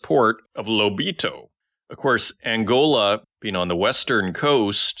Angola's port of Lobito. Of course, Angola being on the western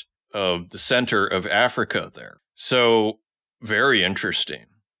coast of the center of Africa there. So, very interesting.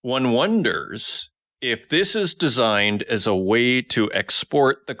 One wonders if this is designed as a way to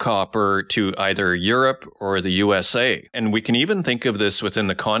export the copper to either Europe or the USA. And we can even think of this within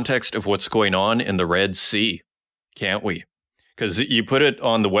the context of what's going on in the Red Sea, can't we? Because you put it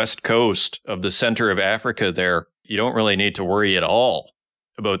on the west coast of the center of Africa there, you don't really need to worry at all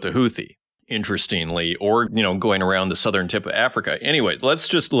about the Houthi, interestingly, or, going around the southern tip of Africa. Anyway, let's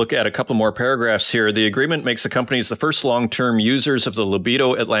just look at a couple more paragraphs here. The agreement makes the companies the first long-term users of the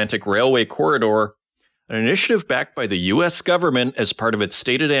Lobito Atlantic Railway Corridor, an initiative backed by the U.S. government as part of its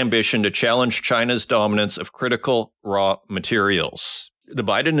stated ambition to challenge China's dominance of critical raw materials. The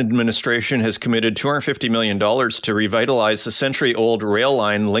Biden administration has committed $250 million to revitalize the century-old rail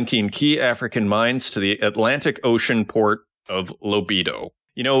line linking key African mines to the Atlantic Ocean port of Lobito.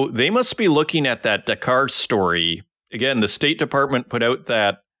 They must be looking at that Dakar story. Again, the State Department put out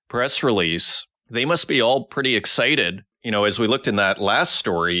that press release. They must be all pretty excited, as we looked in that last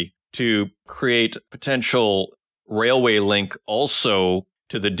story, to create potential railway link also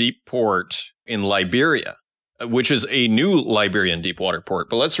to the deep port in Liberia, which is a new Liberian deepwater port.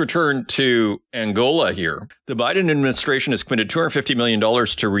 But let's return to Angola here. The Biden administration has committed $250 million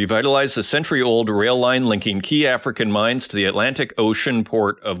to revitalize the century-old rail line linking key African mines to the Atlantic Ocean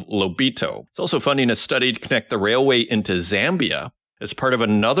port of Lobito. It's also funding a study to connect the railway into Zambia as part of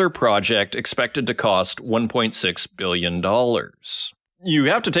another project expected to cost $1.6 billion. You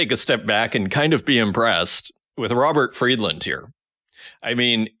have to take a step back and kind of be impressed with Robert Friedland here. I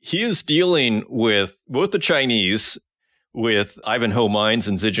mean, he is dealing with both the Chinese, with Ivanhoe Mines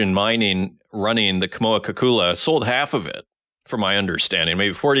and Zijin Mining running the Kamoa-Kakula, sold half of it, from my understanding,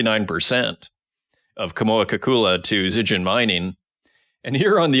 maybe 49% of Kamoa-Kakula to Zijin Mining. And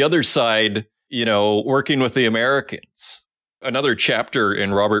here on the other side, working with the Americans. Another chapter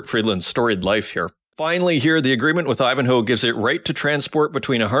in Robert Friedland's storied life here. Finally, here, the agreement with Ivanhoe gives it right to transport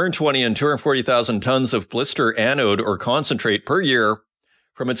between 120 and 240,000 tons of blister anode or concentrate per year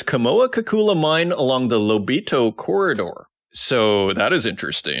from its Kamoa-Kakula mine along the Lobito corridor. So that is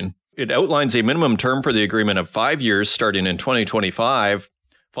interesting. It outlines a minimum term for the agreement of 5 years starting in 2025,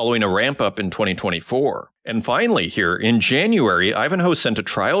 following a ramp-up in 2024. And finally here, in January, Ivanhoe sent a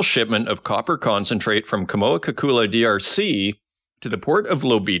trial shipment of copper concentrate from Kamoa-Kakula DRC to the port of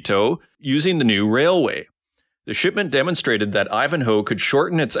Lobito using the new railway. The shipment demonstrated that Ivanhoe could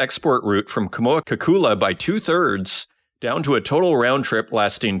shorten its export route from Kamoa-Kakula by 2/3 down to a total round trip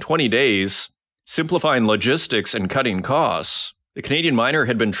lasting 20 days, simplifying logistics and cutting costs. The Canadian miner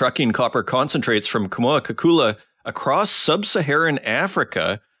had been trucking copper concentrates from Kamoa-Kakula across sub-Saharan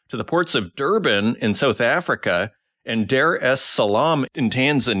Africa to the ports of Durban in South Africa and Dar es Salaam in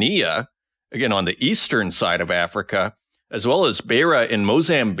Tanzania, again on the eastern side of Africa, as well as Beira in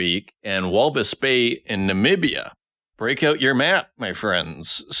Mozambique and Walvis Bay in Namibia. Break out your map, my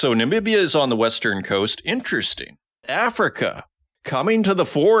friends. So Namibia is on the western coast. Interesting. Africa coming to the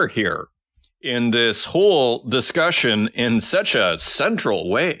fore here in this whole discussion in such a central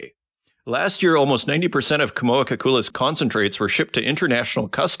way. Last year, almost 90% of Kamoa-Kakula's concentrates were shipped to international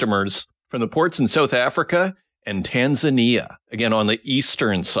customers from the ports in South Africa and Tanzania, again on the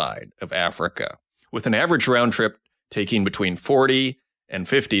eastern side of Africa, with an average round trip taking between 40 and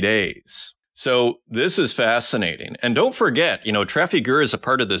 50 days. So this is fascinating. And don't forget, Trafigura is a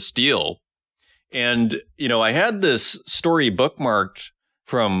part of this deal. And, I had this story bookmarked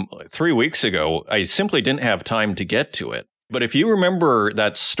from 3 weeks ago. I simply didn't have time to get to it. But if you remember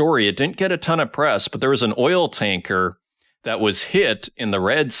that story, it didn't get a ton of press, but there was an oil tanker that was hit in the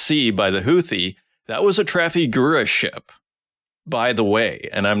Red Sea by the Houthi. That was a Trafigura ship, by the way.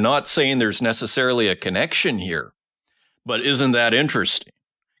 And I'm not saying there's necessarily a connection here, but isn't that interesting?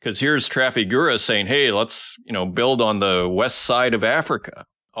 Because here's Trafigura saying, hey, let's, build on the west side of Africa.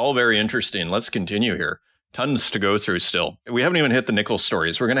 All very interesting. Let's continue here. Tons to go through still. We haven't even hit the nickel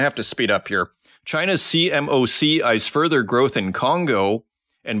stories. We're going to have to speed up here. China's CMOC eyes further growth in Congo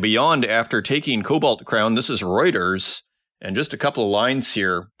and beyond after taking cobalt crown. This is Reuters. And just a couple of lines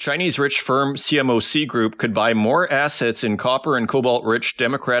here. Chinese rich firm CMOC Group could buy more assets in copper and cobalt-rich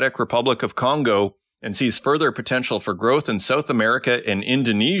Democratic Republic of Congo and sees further potential for growth in South America and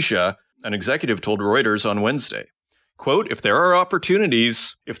Indonesia, an executive told Reuters on Wednesday. Quote, if there are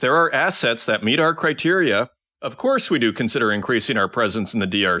opportunities, if there are assets that meet our criteria, of course we do consider increasing our presence in the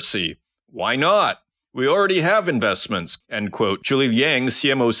DRC. Why not? We already have investments, end quote. Julie Yang,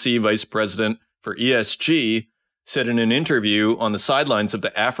 CMOC Vice President for ESG, said in an interview on the sidelines of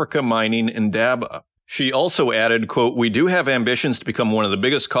the Africa Mining Indaba. She also added, quote, we do have ambitions to become one of the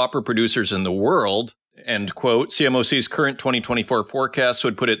biggest copper producers in the world, end quote. CMOC's current 2024 forecast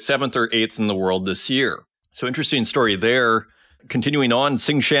would put it 7th or 8th in the world this year. So interesting story there. Continuing on,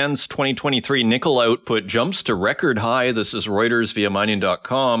 Tsingshan's 2023 nickel output jumps to record high. This is Reuters via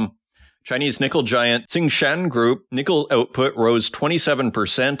mining.com. Chinese nickel giant Tsingshan Group nickel output rose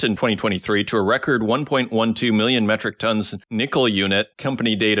 27% in 2023 to a record 1.12 million metric tons nickel unit,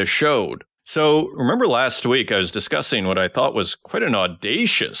 company data showed. So remember last week I was discussing what I thought was quite an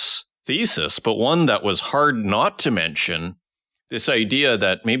audacious thesis, but one that was hard not to mention. This idea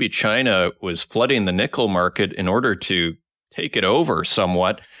that maybe China was flooding the nickel market in order to take it over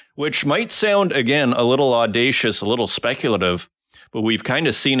somewhat, which might sound, again, a little audacious, a little speculative, but we've kind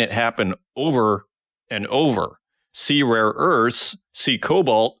of seen it happen over and over. See rare earths, see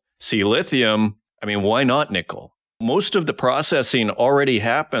cobalt, see lithium. I mean, why not nickel? Most of the processing already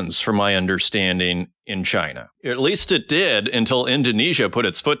happens, from my understanding, in China. At least it did until Indonesia put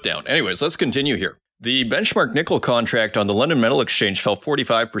its foot down. Anyways, let's continue here. The benchmark nickel contract on the London Metal Exchange fell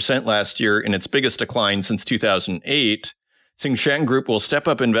 45% last year in its biggest decline since 2008. Tsingshan Group will step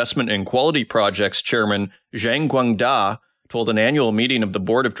up investment in quality projects, Chairman Zhang Guangda told an annual meeting of the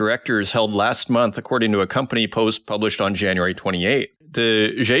board of directors held last month, according to a company post published on January 28.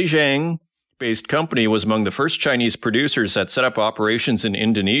 The Zhejiang-based company was among the first Chinese producers that set up operations in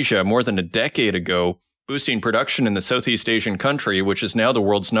Indonesia more than a decade ago, boosting production in the Southeast Asian country, which is now the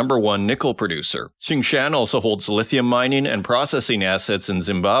world's #1 nickel producer. Tsingshan also holds lithium mining and processing assets in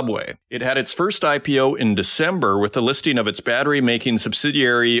Zimbabwe. It had its first IPO in December with the listing of its battery-making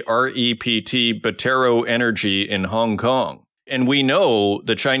subsidiary REPT Batero Energy in Hong Kong. And we know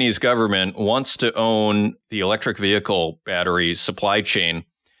the Chinese government wants to own the electric vehicle battery supply chain.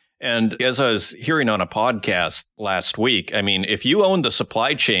 And as I was hearing on a podcast last week, I mean, if you own the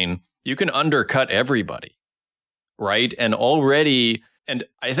supply chain, you can undercut everybody, right? And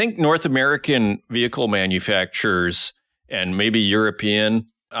I think North American vehicle manufacturers and maybe European,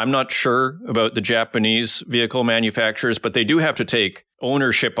 I'm not sure about the Japanese vehicle manufacturers, but they do have to take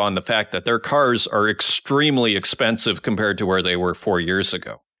ownership on the fact that their cars are extremely expensive compared to where they were 4 years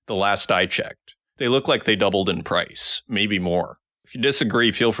ago. The last I checked, they look like they doubled in price, maybe more. If you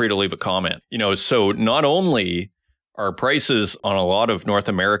disagree, feel free to leave a comment. So not only are prices on a lot of North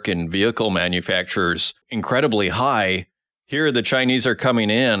American vehicle manufacturers incredibly high, here the Chinese are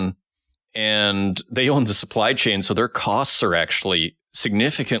coming in and they own the supply chain, so their costs are actually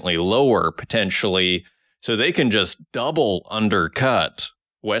significantly lower potentially, so they can just double undercut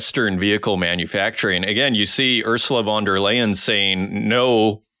Western vehicle manufacturing. Again, you see Ursula von der Leyen saying,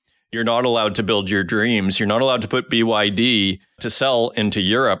 no, you're not allowed to build your dreams. You're not allowed to put BYD to sell into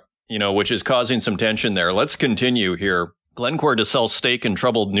Europe, which is causing some tension there. Let's continue here. Glencore to sell stake in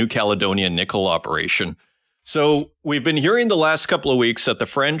troubled New Caledonia nickel operation. So we've been hearing the last couple of weeks that the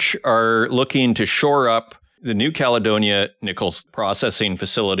French are looking to shore up the New Caledonia nickel processing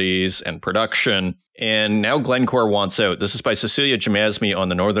facilities and production. And now Glencore wants out. This is by Cecilia Jamasmi on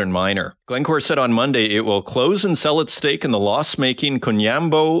the Northern Miner. Glencore said on Monday it will close and sell its stake in the loss-making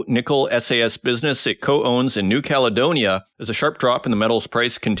Koniambo nickel SAS business it co-owns in New Caledonia as a sharp drop in the metal's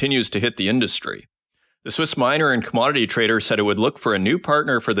price continues to hit the industry. The Swiss miner and commodity trader said it would look for a new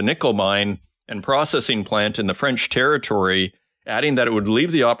partner for the nickel mine and processing plant in the French territory, adding that it would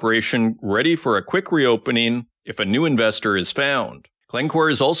leave the operation ready for a quick reopening if a new investor is found. Glencore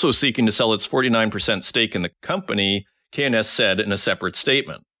is also seeking to sell its 49% stake in the company, K&S said in a separate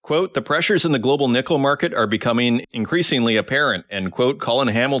statement. Quote, the pressures in the global nickel market are becoming increasingly apparent, end quote. Colin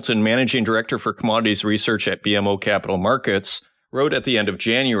Hamilton, managing director for commodities research at BMO Capital Markets, wrote at the end of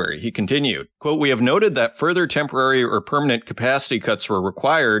January. He continued, quote, we have noted that further temporary or permanent capacity cuts were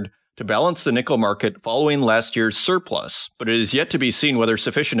required to balance the nickel market following last year's surplus, but it is yet to be seen whether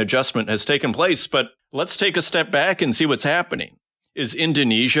sufficient adjustment has taken place. But let's take a step back and see what's happening. Is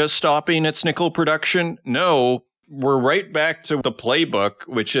Indonesia stopping its nickel production? No, we're right back to the playbook,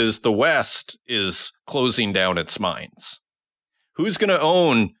 which is the West is closing down its mines. Who's going to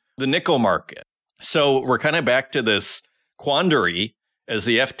own the nickel market? So we're kind of back to this quandary, as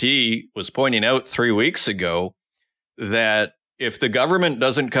the FT was pointing out 3 weeks ago, that if the government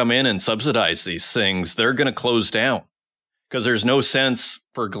doesn't come in and subsidize these things, they're going to close down because there's no sense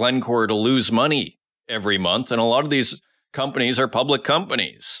for Glencore to lose money every month. And a lot of these companies are public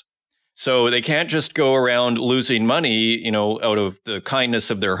companies. So they can't just go around losing money, out of the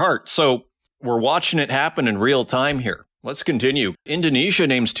kindness of their heart. So we're watching it happen in real time here. Let's continue. Indonesia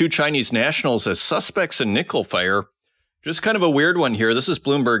names 2 Chinese nationals as suspects in nickel fire. Just kind of a weird one here. This is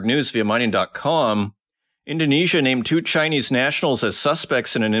Bloomberg News via mining.com. Indonesia named 2 Chinese nationals as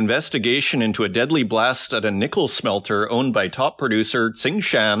suspects in an investigation into a deadly blast at a nickel smelter owned by top producer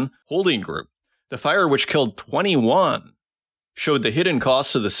Tsingshan Holding Group. The fire, which killed 21, showed the hidden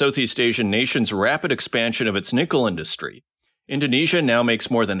costs of the Southeast Asian nation's rapid expansion of its nickel industry. Indonesia now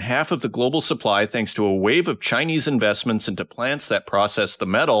makes more than half of the global supply thanks to a wave of Chinese investments into plants that process the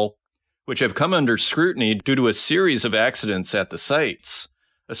metal, which have come under scrutiny due to a series of accidents at the sites.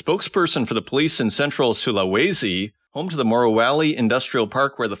 A spokesperson for the police in central Sulawesi, home to the Morowali Industrial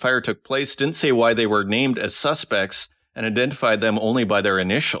Park where the fire took place, didn't say why they were named as suspects and identified them only by their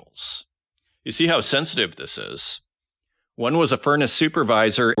initials. You see how sensitive this is. One was a furnace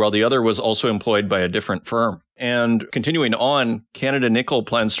supervisor, while the other was also employed by a different firm. And continuing on, Canada Nickel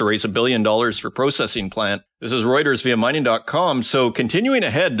plans to raise $1 billion for processing plant. This is Reuters via mining.com. So continuing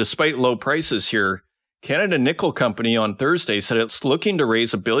ahead, despite low prices here, Canada Nickel Company on Thursday said it's looking to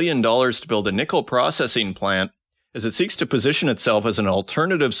raise $1 billion to build a nickel processing plant as it seeks to position itself as an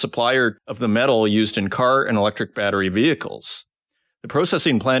alternative supplier of the metal used in car and electric battery vehicles. The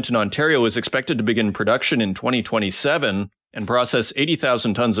processing plant in Ontario is expected to begin production in 2027 and process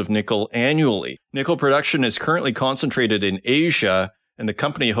 80,000 tons of nickel annually. Nickel production is currently concentrated in Asia, and the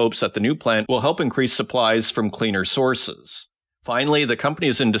company hopes that the new plant will help increase supplies from cleaner sources. Finally, the company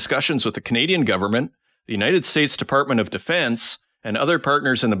is in discussions with the Canadian government, the United States Department of Defense, and other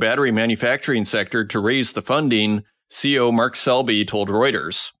partners in the battery manufacturing sector to raise the funding, CEO Mark Selby told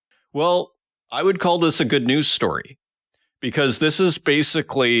Reuters. Well, I would call this a good news story. Because this is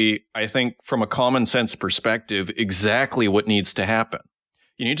basically, I think, from a common sense perspective, exactly what needs to happen.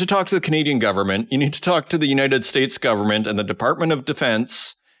 You need to talk to the Canadian government. You need to talk to the United States government and the Department of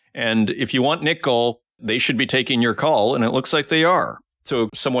Defense. And if you want nickel, they should be taking your call, and it looks like they are. So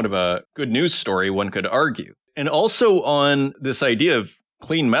somewhat of a good news story, one could argue. And also on this idea of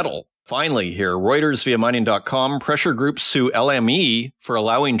clean metal, finally here, Reuters via mining.com, pressure groups sue LME for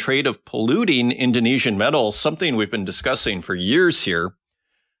allowing trade of polluting Indonesian metal, something we've been discussing for years here.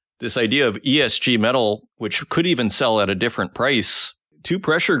 This idea of ESG metal, which could even sell at a different price. Two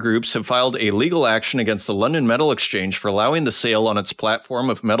pressure groups have filed a legal action against the London Metal Exchange for allowing the sale on its platform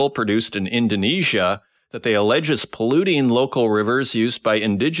of metal produced in Indonesia that they allege is polluting local rivers used by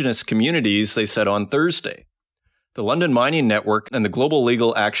indigenous communities, they said on Thursday. The London Mining Network and the Global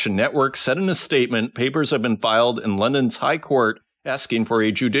Legal Action Network said in a statement papers have been filed in London's High Court asking for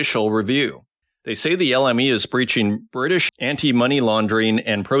a judicial review. They say the LME is breaching British anti-money laundering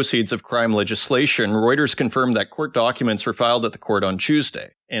and proceeds of crime legislation. Reuters confirmed that court documents were filed at the court on Tuesday.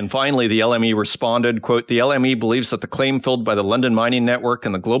 And finally, the LME responded, quote, the LME believes that the claim filed by the London Mining Network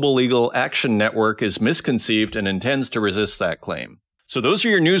and the Global Legal Action Network is misconceived and intends to resist that claim. So those are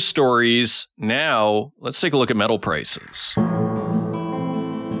your news stories. Now, let's take a look at metal prices.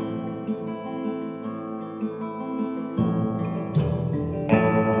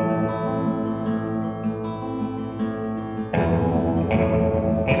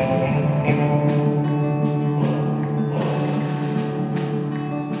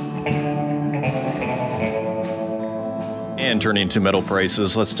 And turning to metal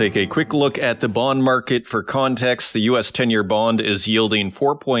prices, let's take a quick look at the bond market. For context, the U.S. 10-year bond is yielding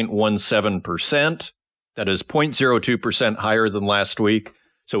 4.17%. That is 0.02% higher than last week.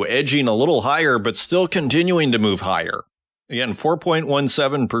 So edging a little higher, but still continuing to move higher. Again,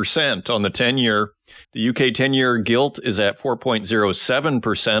 4.17% on the 10-year. The UK 10-year gilt is at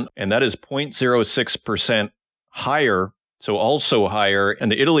 4.07%, and that is 0.06% higher. So also higher, and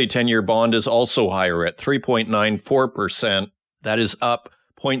the Italy 10-year bond is also higher at 3.94%. That is up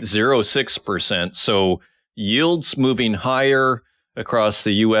 0.06%. So yields moving higher across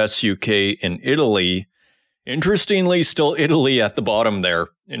the US, UK, and Italy. Interestingly, still Italy at the bottom there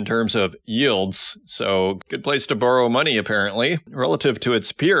in terms of yields. So good place to borrow money, apparently, relative to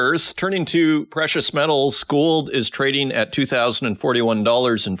its peers. Turning to precious metals, gold is trading at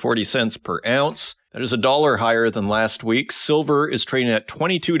 $2,041.40 per ounce. That is $1 higher than last week. Silver is trading at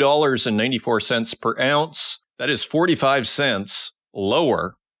 $22.94 per ounce. That is 45 cents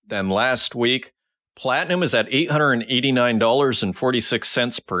lower than last week. Platinum is at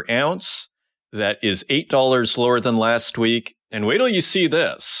 $889.46 per ounce. That is $8 lower than last week. And wait till you see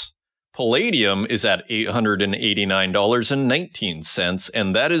this. Palladium is at $889.19,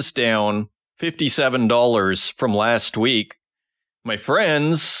 and that is down $57 from last week. My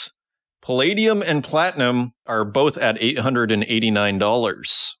friends, palladium and platinum are both at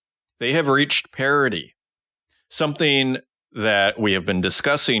 $889. They have reached parity, something that we have been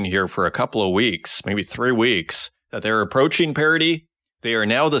discussing here for a couple of weeks, maybe 3 weeks, that they're approaching parity. They are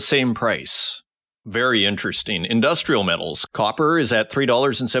now the same price. Very interesting. Industrial metals. Copper is at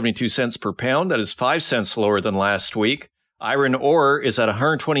 $3.72 per pound. That is 5 cents lower than last week. Iron ore is at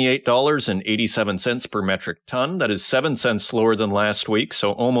 $128.87 per metric ton. That is 7 cents lower than last week,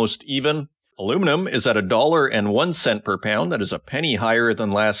 so almost even. Aluminum is at $1.01 per pound. That is a penny higher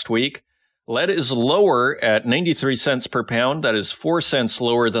than last week. Lead is lower at 93 cents per pound. That is 4 cents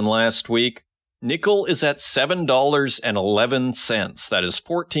lower than last week. Nickel is at $7.11. That is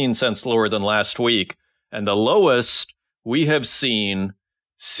 14 cents lower than last week, and the lowest we have seen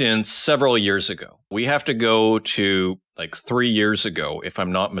since several years ago. We have to go to like 3 years ago, if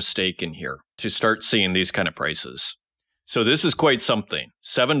I'm not mistaken here, to start seeing these kind of prices. So this is quite something.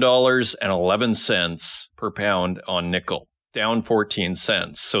 $7.11 per pound on nickel, down 14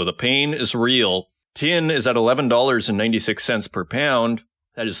 cents. So the pain is real. Tin is at $11.96 per pound.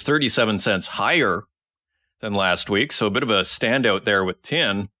 That is 37 cents higher than last week. So a bit of a standout there with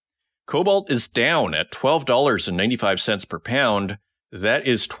tin. Cobalt is down at $12.95 per pound. That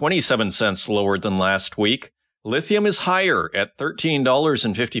is 27 cents lower than last week. Lithium is higher at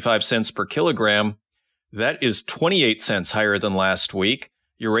 $13.55 per kilogram. That is 28 cents higher than last week.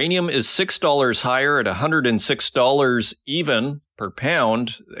 Uranium is $6 higher at $106 even per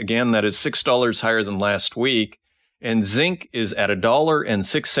pound. Again, that is $6 higher than last week. And zinc is at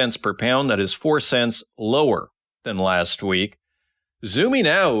 $1.06 per pound. That is 4 cents lower than last week. Zooming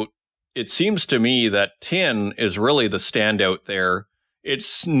out, it seems to me that tin is really the standout there.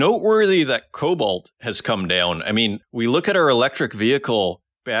 It's noteworthy that cobalt has come down. I mean, we look at our electric vehicle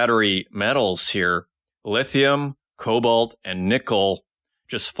battery metals here, lithium, cobalt, and nickel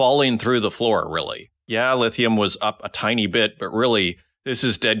just falling through the floor, really. Yeah, lithium was up a tiny bit, but really, this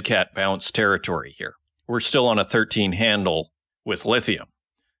is dead cat bounce territory here. We're still on a 13 handle with lithium.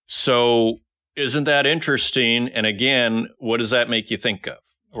 So Isn't that interesting? And again, what does that make you think of?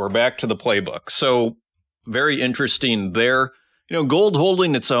 We're back to the playbook. So very interesting there. Gold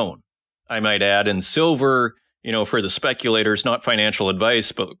holding its own, I might add, and silver, for the speculators, not financial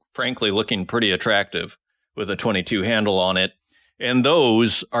advice, but frankly, looking pretty attractive with a 22 handle on it. And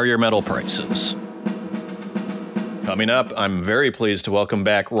those are your metal prices. Coming up, I'm very pleased to welcome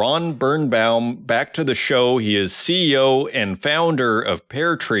back Ron Bernbaum back to the show. He is CEO and founder of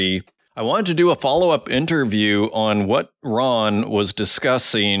PearTree's. I wanted to do a follow-up interview on what Ron was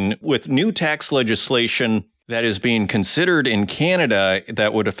discussing with new tax legislation that is being considered in Canada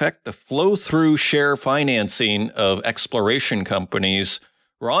that would affect the flow-through share financing of exploration companies.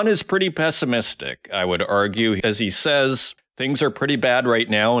 Ron is pretty pessimistic, I would argue, as he says things are pretty bad right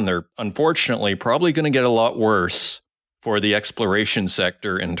now, and they're unfortunately probably going to get a lot worse for the exploration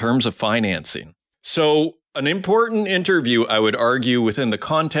sector in terms of financing. So, an important interview, I would argue, within the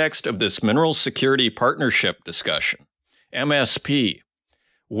context of this Mineral Security Partnership discussion, MSP,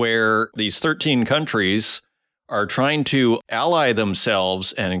 where these 13 countries are trying to ally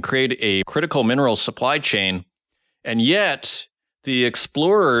themselves and create a critical mineral supply chain. And yet, the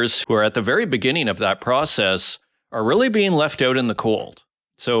explorers who are at the very beginning of that process are really being left out in the cold.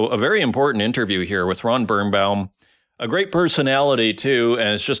 So a very important interview here with Ron Bernbaum. A great personality, too, and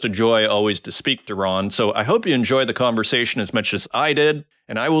it's just a joy always to speak to Ron. So I hope you enjoy the conversation as much as I did,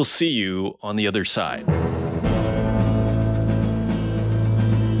 and I will see you on the other side.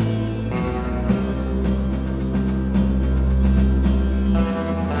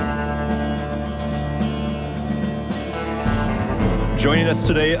 Joining us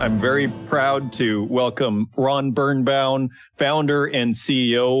today, I'm very proud to welcome Ron Bernbaum, founder and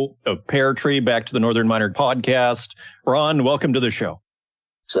CEO of PearTree's, back to the Northern Miner podcast. Ron, welcome to the show.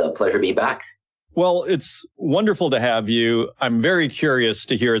 It's a pleasure to be back. Well, it's wonderful to have you. I'm very curious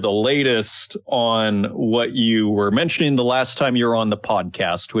to hear the latest on what you were mentioning the last time you were on the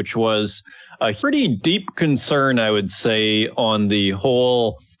podcast, which was a pretty deep concern, I would say, on the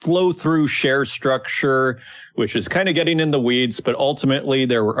whole flow-through share structure, which is kind of getting in the weeds, but ultimately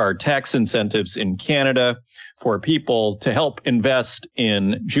there are tax incentives in Canada for people to help invest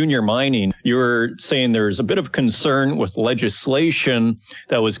in junior mining. You were saying there's a bit of concern with legislation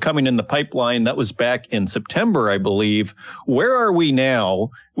that was coming in the pipeline. That was back in September, I believe. Where are we now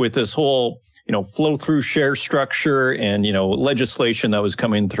with this whole flow-through share structure and, legislation that was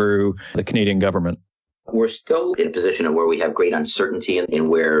coming through the Canadian government? We're still in a position where we have great uncertainty in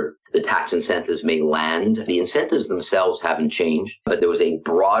where the tax incentives may land. The incentives themselves haven't changed, but there was a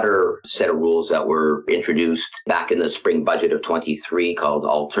broader set of rules that were introduced back in the spring budget of 23 called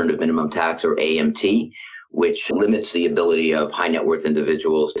Alternative Minimum Tax, or AMT, which limits the ability of high net worth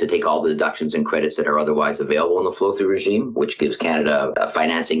individuals to take all the deductions and credits that are otherwise available in the flow-through regime, which gives Canada a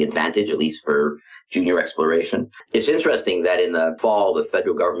financing advantage, at least for junior exploration. It's interesting that in the fall, the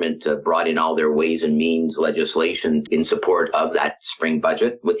federal government brought in all their Ways and Means legislation in support of that spring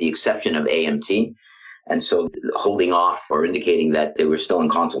budget, with the exception of AMT. And so holding off or indicating that they were still in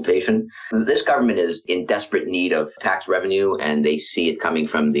consultation. This government is in desperate need of tax revenue, and they see it coming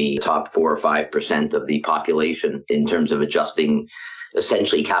from the top 4 or 5% of the population in terms of adjusting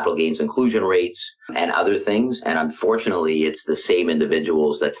essentially capital gains inclusion rates and other things. And unfortunately, it's the same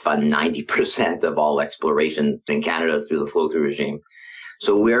individuals that fund 90% of all exploration in Canada through the flow-through regime.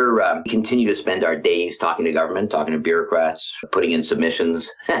 So we're continue to spend our days talking to government, talking to bureaucrats, putting in submissions.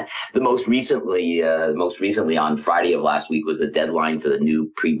 The most recently on Friday of last week was the deadline for the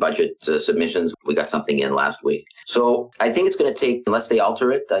new pre-budget submissions. We got something in last week. So I think it's going to take, unless they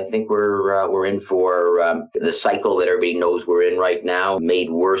alter it, I think we're in for the cycle that everybody knows we're in right now, made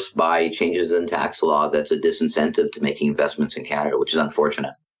worse by changes in tax law. That's a disincentive to making investments in Canada, which is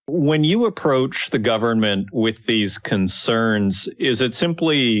unfortunate. When you approach the government with these concerns, is it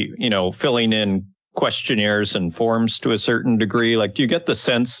simply, filling in questionnaires and forms to a certain degree? Like, do you get the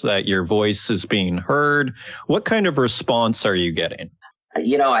sense that your voice is being heard? What kind of response are you getting?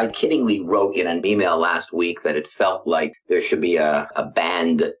 I kiddingly wrote in an email last week that it felt like there should be a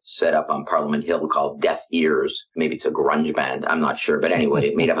band set up on Parliament Hill called Deaf Ears. Maybe it's a grunge band. I'm not sure. But anyway,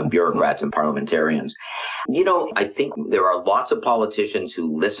 made up of bureaucrats and parliamentarians. I think there are lots of politicians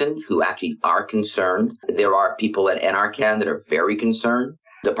who listen, who actually are concerned. There are people at NRCan that are very concerned.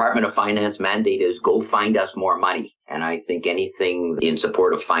 Department of Finance mandate is go find us more money. And I think anything in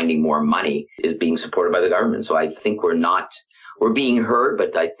support of finding more money is being supported by the government. So I think we're being heard,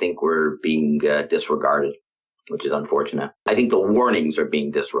 but I think we're being disregarded, which is unfortunate. I think the warnings are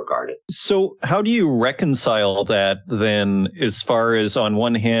being disregarded. So how do you reconcile that then, as far as on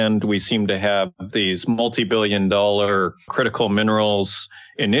one hand, we seem to have these multi-billion-dollar critical minerals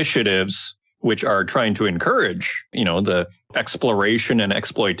initiatives, which are trying to encourage, the exploration and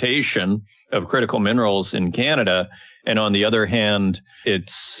exploitation of critical minerals in Canada. And on the other hand, it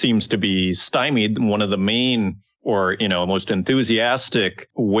seems to be stymied. One of the main or, most enthusiastic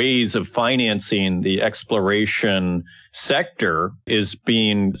ways of financing the exploration sector is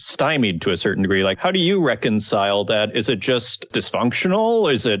being stymied to a certain degree. Like, how do you reconcile that? Is it just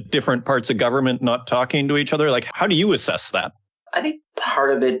dysfunctional? Is it different parts of government not talking to each other? Like, how do you assess that? I think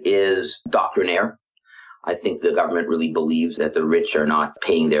part of it is doctrinaire. I think the government really believes that the rich are not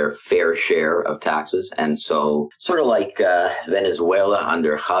paying their fair share of taxes. And so sort of like Venezuela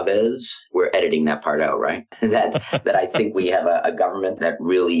under Chavez, we're editing that part out, right? that I think we have a government that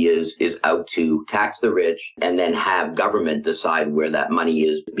really is out to tax the rich and then have government decide where that money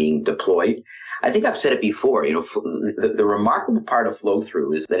is being deployed. I think I've said it before, the remarkable part of flow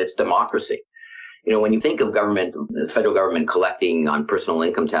through is that it's democracy. When you think of government, the federal government collecting on personal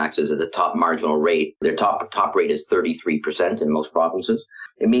income taxes at the top marginal rate, their top rate is 33% in most provinces.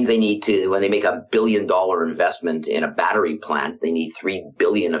 It means they need to, when they make $1 billion investment in a battery plant, they need $3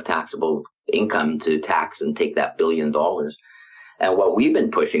 billion of taxable income to tax and take that $1 billion. And what we've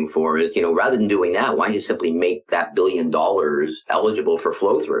been pushing for is, rather than doing that, why don't you simply make that $1 billion eligible for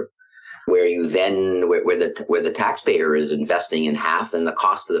flow through? Where you then, where the taxpayer is investing in half, and the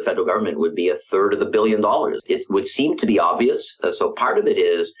cost to the federal government would be a third of the $1 billion. It would seem to be obvious. So part of it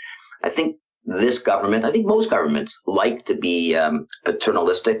is, I think this government, I think most governments like to be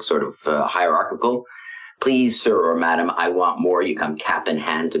paternalistic, sort of hierarchical. Please, sir or madam, I want more. You come cap in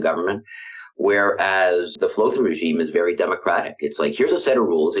hand to government. Whereas the flow-through regime is very democratic. It's like, here's a set of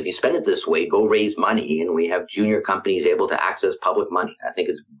rules. If you spend it this way, go raise money. And we have junior companies able to access public money. I think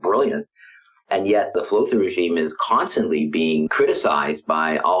it's brilliant. And yet the flow-through regime is constantly being criticized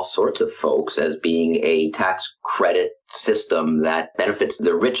by all sorts of folks as being a tax credit system that benefits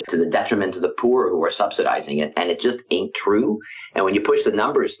the rich to the detriment of the poor who are subsidizing it. And it just ain't true. And when you push the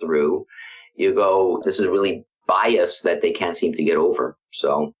numbers through, you go, this is really bias that they can't seem to get over.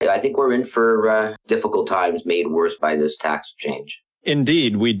 So I think we're in for difficult times made worse by this tax change.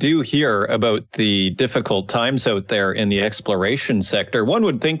 Indeed, we do hear about the difficult times out there in the exploration sector. One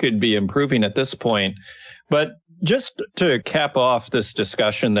would think it'd be improving at this point. But just to cap off this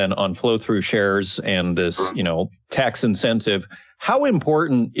discussion then on flow-through shares and this, tax incentive, how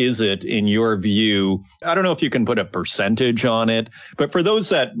important is it in your view? I don't know if you can put a percentage on it, but for those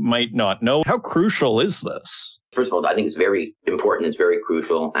that might not know, how crucial is this? First of all, I think it's very important. It's very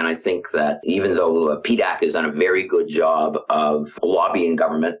crucial. And I think that even though PDAC has done a very good job of lobbying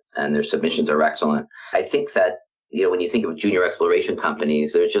government and their submissions are excellent, I think that when you think of junior exploration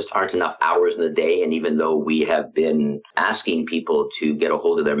companies, there just aren't enough hours in the day. And even though we have been asking people to get a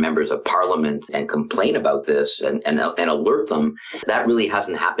hold of their members of parliament and complain about this and alert them, that really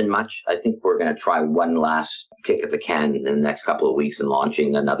hasn't happened much. I think we're going to try one last kick at the can in the next couple of weeks and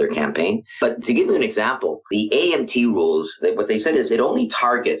launching another campaign. But to give you an example, the AMT rules, what they said is it only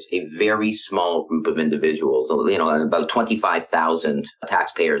targets a very small group of individuals, about 25,000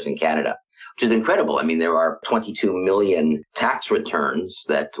 taxpayers in Canada. Which is incredible. I mean, there are 22 million tax returns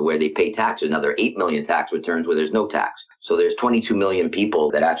where they pay taxes. Now, there are 8 million tax returns where there's no tax. So there's 22 million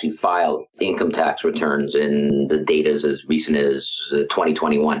people that actually file income tax returns, and the data is as recent as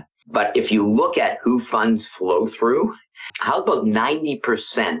 2021. But if you look at who funds flow through, how about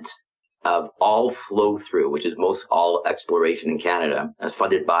 90% of all flow through, which is most all exploration in Canada, is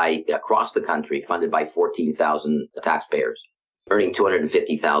funded by, across the country, funded by 14,000 taxpayers, earning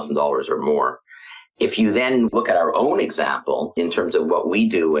 $250,000 or more. If you then look at our own example in terms of what we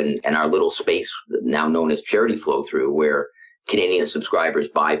do in our little space now known as charity flow through, where Canadian subscribers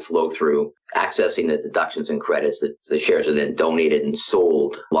buy flow through, accessing the deductions and credits, the shares are then donated and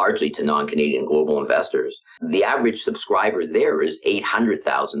sold largely to non-Canadian global investors. The average subscriber there is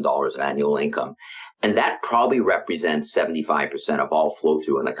 $800,000 of annual income. And that probably represents 75% of all flow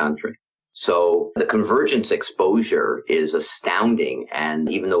through in the country. So the convergence exposure is astounding.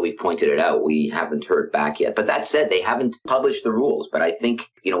 And even though we've pointed it out, we haven't heard back yet. But that said, they haven't published the rules. But I think,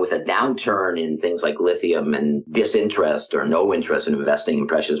 with a downturn in things like lithium and disinterest or no interest in investing in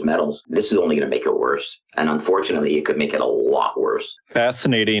precious metals, this is only going to make it worse. And unfortunately, it could make it a lot worse.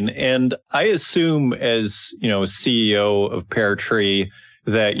 Fascinating. And I assume as, CEO of PearTree,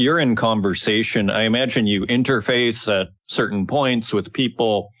 that you're in conversation. I imagine you interface at certain points with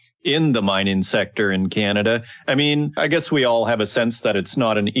people in the mining sector in Canada. I mean, I guess we all have a sense that it's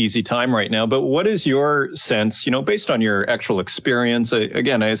not an easy time right now, but what is your sense, based on your actual experience?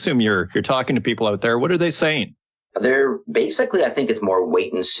 Again, I assume you're talking to people out there. What are they saying? They're basically, I think it's more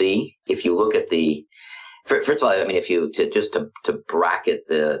wait and see. If you look at the First of all, I mean, if you to bracket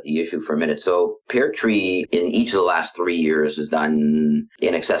the issue for a minute, so PearTree in each of the last 3 years has done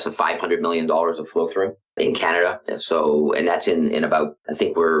in excess of $500 million of flow through in Canada. So, and that's in about, I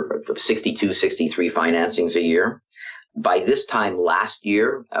think we're 62, 63 financings a year. By this time last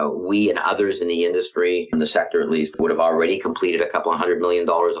year, we and others in the industry, in the sector at least, would have already completed a couple of $100 million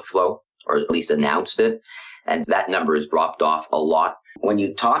of flow, or at least announced it. And that number has dropped off a lot. When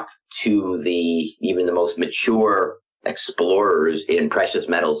you talk to even the most mature explorers in precious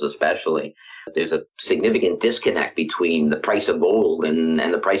metals especially, there's a significant disconnect between the price of gold and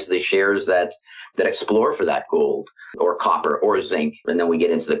the price of the shares that explore for that gold or copper or zinc. And then we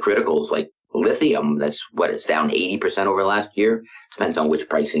get into the criticals like lithium. It's down 80% over last year. Depends on which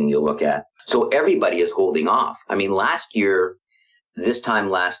pricing you look at. So everybody is holding off. I mean, this time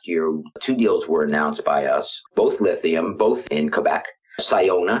last year, 2 deals were announced by us, both lithium, both in Quebec.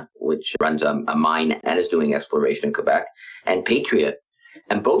 Sayona, which runs a mine and is doing exploration in Quebec, and Patriot.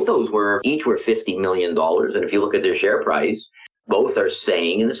 And both those each were $50 million. And if you look at their share price, both are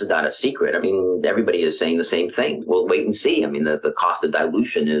saying, and this is not a secret, I mean, everybody is saying the same thing. We'll wait and see. I mean, the cost of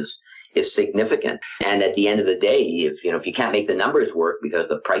dilution is significant. And at the end of the day, if you can't make the numbers work because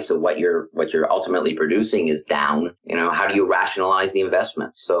the price of what you're ultimately producing is down, how do you rationalize the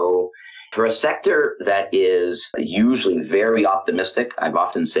investment? So for a sector that is usually very optimistic, I've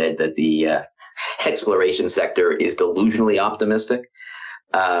often said that the exploration sector is delusionally optimistic.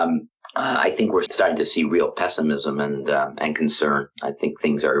 I think we're starting to see real pessimism and concern. I think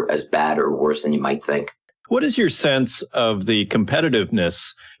things are as bad or worse than you might think. What is your sense of the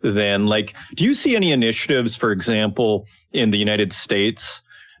competitiveness then? Like, do you see any initiatives, for example, in the United States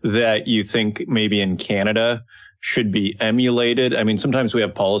that you think maybe in Canada should be emulated? I mean, sometimes we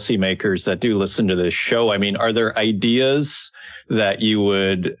have policymakers that do listen to this show. I mean, are there ideas that you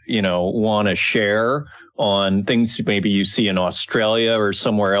would, want to share on things maybe you see in Australia or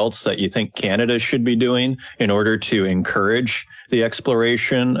somewhere else that you think Canada should be doing in order to encourage the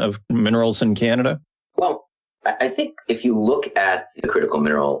exploration of minerals in Canada? Well, I think if you look at the critical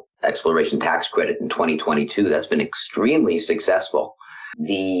mineral exploration tax credit in 2022, that's been extremely successful.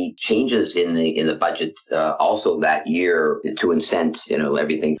 The changes in the budget also that year to incent,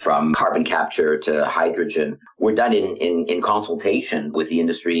 everything from carbon capture to hydrogen were done in consultation with the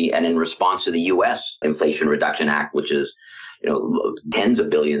industry and in response to the U.S. Inflation Reduction Act, which is, tens of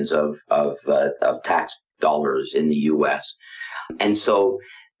billions of tax dollars in the U.S. And so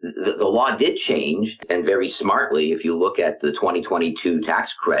the law did change, and very smartly, if you look at the 2022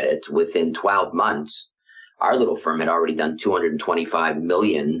 tax credit, within 12 months, our little firm had already done $225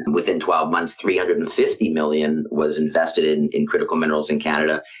 million. Within 12 months, $350 million was invested in critical minerals in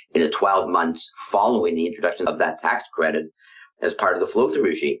Canada in the 12 months following the introduction of that tax credit as part of the flow-through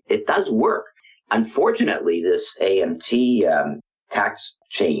regime. It does work. Unfortunately, this AMT tax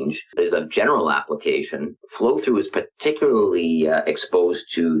change is a general application. Flow-through is particularly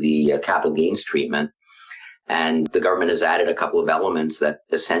exposed to the capital gains treatment. And the government has added a couple of elements that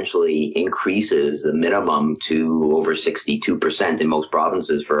essentially increases the minimum to over 62% in most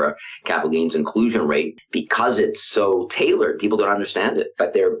provinces for a capital gains inclusion rate because it's so tailored. People don't understand it,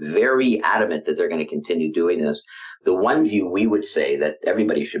 but they're very adamant that they're going to continue doing this. The one view we would say that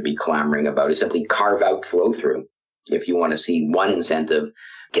everybody should be clamoring about is simply carve out flow through. If you want to see one incentive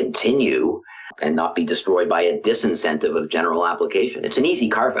continue and not be destroyed by a disincentive of general application, it's an easy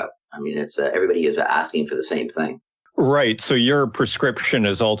carve out. I mean, it's everybody is asking for the same thing. Right. So your prescription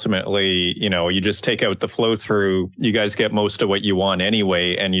is ultimately, you just take out the flow through. You guys get most of what you want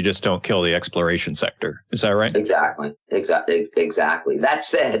anyway, and you just don't kill the exploration sector. Is that right? Exactly. That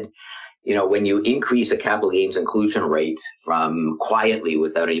said, when you increase a capital gains inclusion rate from quietly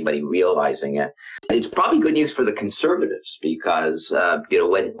without anybody realizing it, it's probably good news for the conservatives because,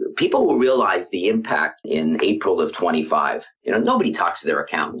 when people will realize the impact in April of 25, nobody talks to their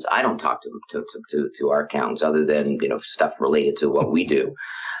accountants. I don't talk to our accountants other than, stuff related to what we do.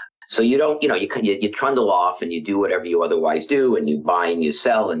 So you don't, you trundle off and you do whatever you otherwise do, and you buy and you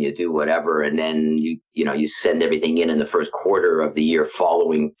sell and you do whatever, and then you send everything in the first quarter of the year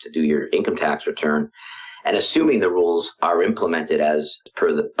following to do your income tax return. And assuming the rules are implemented as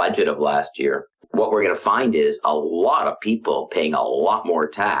per the budget of last year, what we're going to find is a lot of people paying a lot more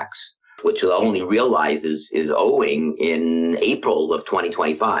tax, which they'll only realize is owing in April of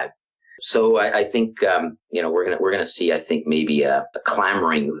 2025. So I think we're gonna see, I think, maybe a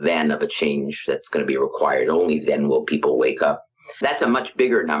clamoring then of a change that's going to be required. Only then will people wake up. That's a much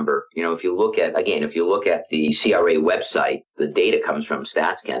bigger number. If you look at the CRA website, the data comes from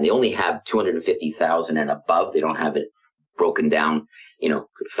StatsCan. They only have 250,000 and above. They don't have it broken down,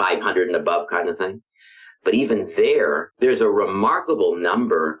 500 and above kind of thing. But even there's a remarkable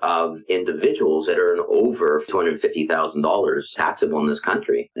number of individuals that earn over $250,000 taxable in this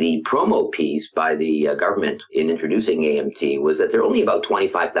country. The promo piece by the government in introducing AMT was that there are only about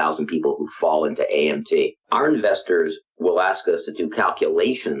 25,000 people who fall into AMT. Our investors will ask us to do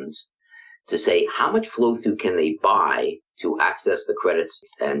calculations to say how much flow through can they buy to access the credits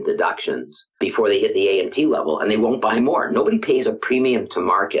and deductions before they hit the AMT level, and they won't buy more. Nobody pays a premium to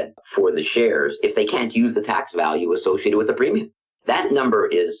market for the shares if they can't use the tax value associated with the premium. That number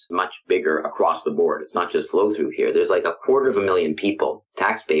is much bigger across the board. It's not just flow through here. There's like 250,000 people,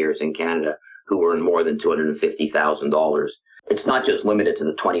 taxpayers in Canada, who earn more than $250,000. It's not just limited to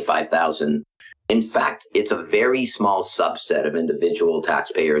the 25,000. In fact, it's a very small subset of individual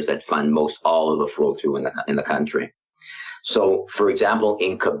taxpayers that fund most all of the flow through in the country. So, for example,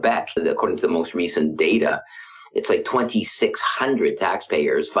 in Quebec, according to the most recent data, it's like 2,600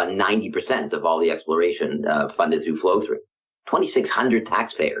 taxpayers fund 90% of all the exploration funded through flow through. 2,600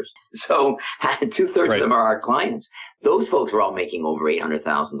 taxpayers. So 2/3 of them are our clients. Those folks are all making over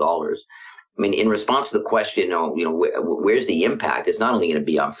 $800,000. I mean, in response to the question, where's the impact? It's not only going to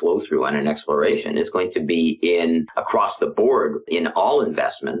be on flow through and an exploration. It's going to be in across the board in all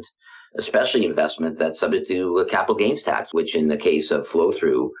investment, especially investment that's subject to a capital gains tax, which in the case of flow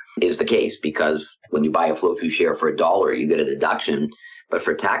through is the case, because when you buy a flow through share for $1, you get a deduction. But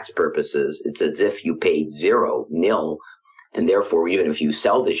for tax purposes, it's as if you paid nil. And therefore, even if you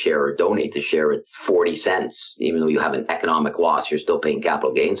sell the share or donate the share at 40 cents, even though you have an economic loss, you're still paying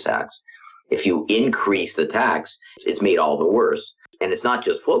capital gains tax. If you increase the tax, it's made all the worse. And it's not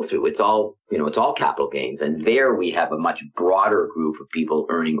just flow through, it's all capital gains. And there we have a much broader group of people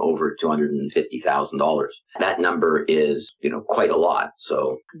earning over $250,000. That number is, quite a lot.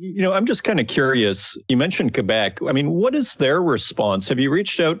 So, I'm just kind of curious. You mentioned Quebec. I mean, what is their response? Have you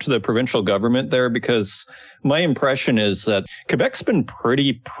reached out to the provincial government there? Because my impression is that Quebec's been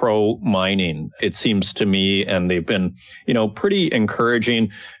pretty pro-mining, it seems to me, and they've been, pretty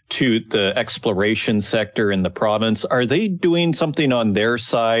encouraging to the exploration sector in the province. Are they doing something on their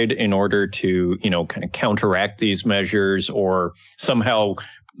side in order to, kind of counteract these measures or somehow,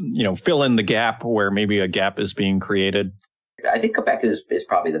 fill in the gap where maybe a gap is being created? I think Quebec is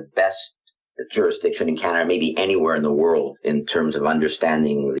probably the best jurisdiction in Canada, maybe anywhere in the world, in terms of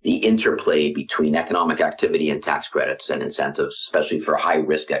understanding the interplay between economic activity and tax credits and incentives, especially for high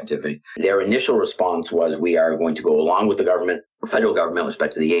risk activity. Their initial response was, we are going to go along with the government, federal government, with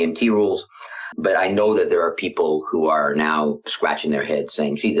respect to the AMT rules. But I know that there are people who are now scratching their heads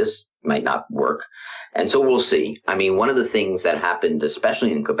saying, gee, this might not work. And so we'll see. I mean, one of the things that happened,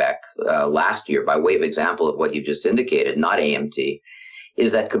 especially in Quebec last year, by way of example of what you just indicated, not AMT,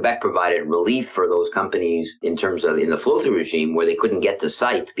 is that Quebec provided relief for those companies in terms of in the flow-through regime where they couldn't get to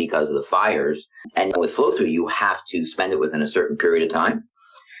site because of the fires. And with flow-through, you have to spend it within a certain period of time.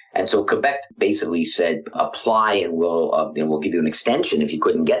 And so Quebec basically said, apply and we'll give you an extension if you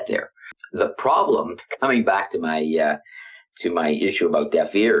couldn't get there. The problem, coming back to my issue about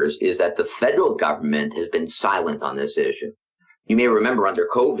deaf ears, is that the federal government has been silent on this issue. You may remember under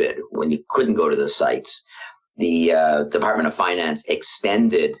COVID, when you couldn't go to the sites, the Department of Finance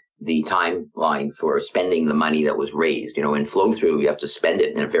extended the timeline for spending the money that was raised. In flow through, you have to spend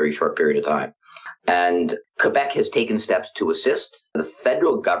it in a very short period of time. And Quebec has taken steps to assist. The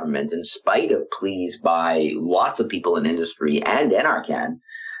federal government, in spite of pleas by lots of people in industry and NRCan,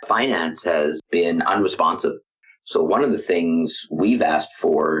 finance has been unresponsive. So one of the things we've asked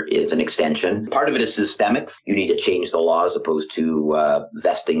for is an extension. Part of it is systemic. You need to change the law as opposed to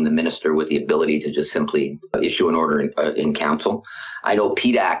vesting the minister with the ability to just simply issue an order in council. I know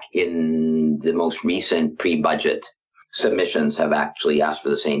PDAC in the most recent pre-budget submissions have actually asked for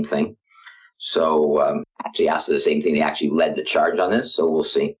the same thing. So actually asked for the same thing. They actually led the charge on this. So we'll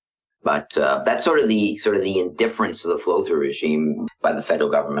see. But that's sort of the indifference to the flow-through regime by the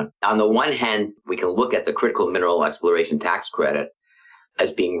federal government. On the one hand, we can look at the critical mineral exploration tax credit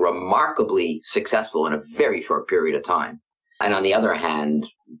as being remarkably successful in a very short period of time. And on the other hand,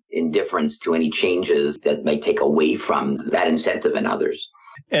 indifference to any changes that may take away from that incentive in others.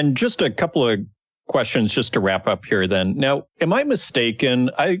 And just a couple of questions just to wrap up here then. Now, am I mistaken?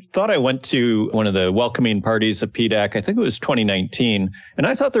 I thought I went to one of the welcoming parties at PDAC, I think it was 2019, and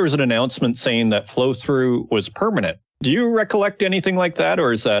I thought there was an announcement saying that flow-through was permanent. Do you recollect anything like that,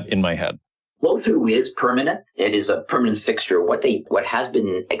 or is that in my head? Flow-through is permanent. It is a permanent fixture. What has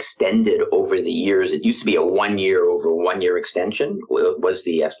been extended over the years, it used to be a 1 year over 1 year extension, was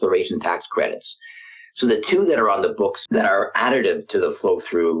the exploration tax credits. So the two that are on the books that are additive to the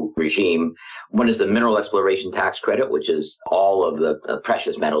flow-through regime, one is the mineral exploration tax credit, which is all of the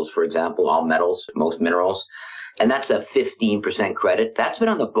precious metals, for example, all metals, most minerals. And that's a 15% credit. That's been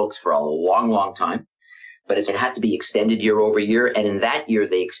on the books for a long, long time, but it had to be extended year over year. And in that year,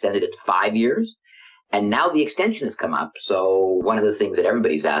 they extended it 5 years. And now the extension has come up. So one of the things that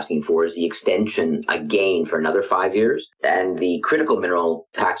everybody's asking for is the extension again for another 5 years. And the critical mineral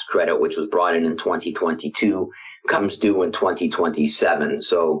tax credit, which was brought in 2022, comes due in 2027.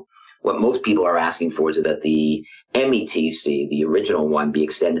 So what most people are asking for is that the METC, the original one, be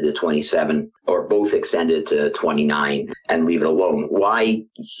extended to 27 or both extended to 29 and leave it alone. Why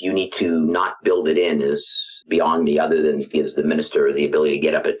you need to not build it in is beyond me, other than gives the minister the ability to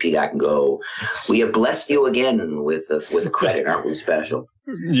get up at PDAC and go, "We have blessed you again with a credit, aren't we special?"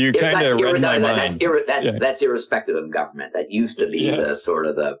 You kind of read my mind. That's irrespective of government. That used to be the sort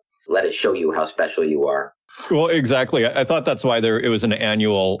of the let us show you how special you are. Well, exactly. I thought that's why it was an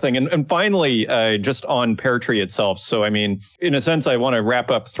annual thing. And finally, just on PearTree itself. So, I mean, in a sense, I want to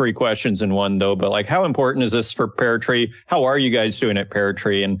wrap up 3 questions in one, though. But like, how important is this for PearTree? How are you guys doing at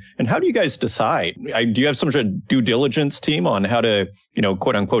PearTree? And how do you guys decide? Do you have some sort of due diligence team on how to,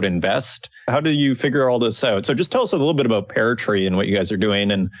 quote unquote, invest? How do you figure all this out? So just tell us a little bit about PearTree and what you guys are doing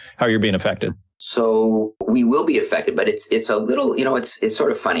and how you're being affected. So we will be affected, but it's a little, it's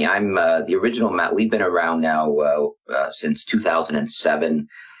sort of funny. I'm the original Matt. We've been around now since 2007.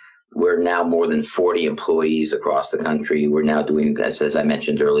 We're now more than 40 employees across the country. We're now doing, as I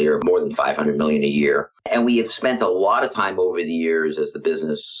mentioned earlier, more than $500 million a year. And we have spent a lot of time over the years as the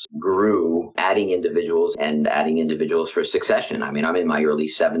business grew, adding individuals for succession. I mean, I'm in my early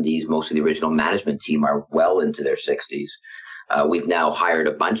 70s. Most of the original management team are well into their 60s. We've now hired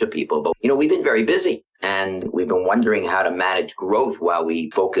a bunch of people, but we've been very busy and we've been wondering how to manage growth while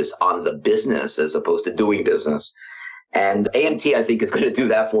we focus on the business as opposed to doing business. And AMT, I think, is going to do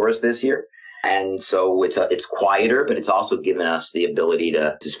that for us this year. And so it's quieter, but it's also given us the ability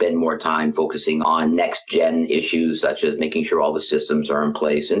to spend more time focusing on next gen issues, such as making sure all the systems are in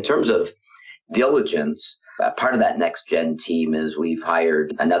place. In terms of diligence, part of that next gen team is we've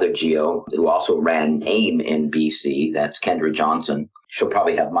hired another GO who also ran AIM in BC. That's Kendra Johnson. She'll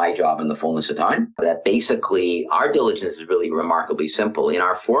probably have my job in the fullness of time. That basically our diligence is really remarkably simple. In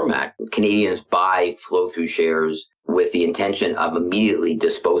our format, Canadians buy flow-through shares with the intention of immediately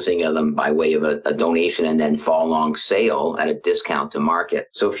disposing of them by way of a donation and then follow-along sale at a discount to market.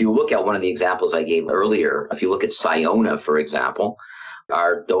 So if you look at one of the examples I gave earlier, if you look at Sayona, for example,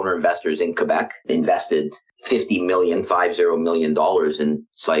 our donor investors in Quebec invested $50 million in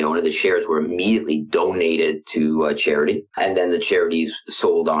Sayona. The shares were immediately donated to a charity, and then the charities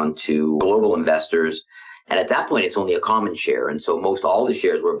sold on to global investors. And at that point, it's only a common share. And so most all the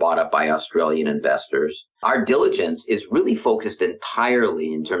shares were bought up by Australian investors. Our diligence is really focused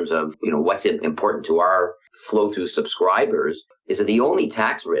entirely in terms of, what's important to our flow-through subscribers is that the only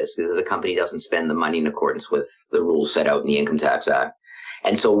tax risk is that the company doesn't spend the money in accordance with the rules set out in the Income Tax Act.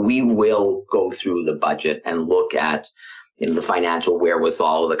 And so we will go through the budget and look at the financial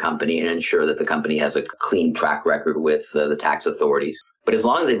wherewithal of the company and ensure that the company has a clean track record with the tax authorities. But as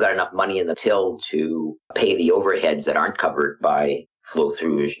long as they've got enough money in the till to pay the overheads that aren't covered by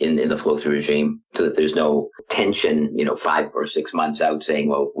flow-through in the flow-through regime, so that there's no tension, 5 or 6 months out saying,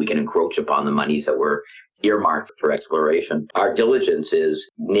 well, we can encroach upon the monies that were earmarked for exploration. Our diligence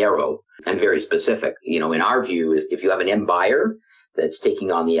is narrow and very specific. In our view, is if you have an end buyer that's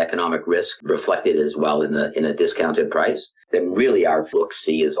taking on the economic risk reflected as well in a discounted price, then really our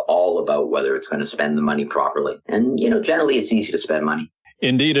look-see is all about whether it's going to spend the money properly. And, generally it's easy to spend money.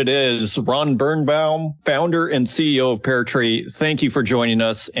 Indeed it is. Ron Bernbaum, founder and CEO of PearTree, thank you for joining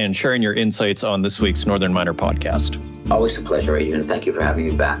us and sharing your insights on this week's Northern Miner podcast. Always a pleasure, Adrian. Thank you for having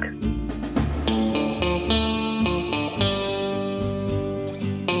me back.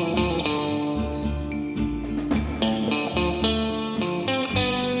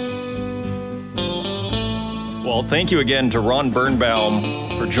 Well, thank you again to Ron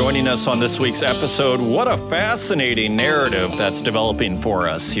Bernbaum for joining us on this week's episode. What a fascinating narrative that's developing for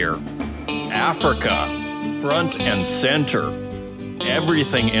us here. Africa, front and center,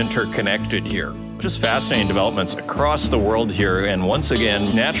 everything interconnected here. Just fascinating developments across the world here. And once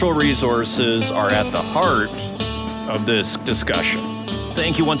again, natural resources are at the heart of this discussion.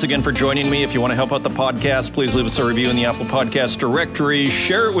 Thank you once again for joining me. If you want to help out the podcast, please leave us a review in the Apple Podcast directory.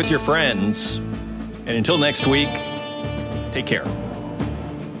 Share it with your friends. And until next week, take care.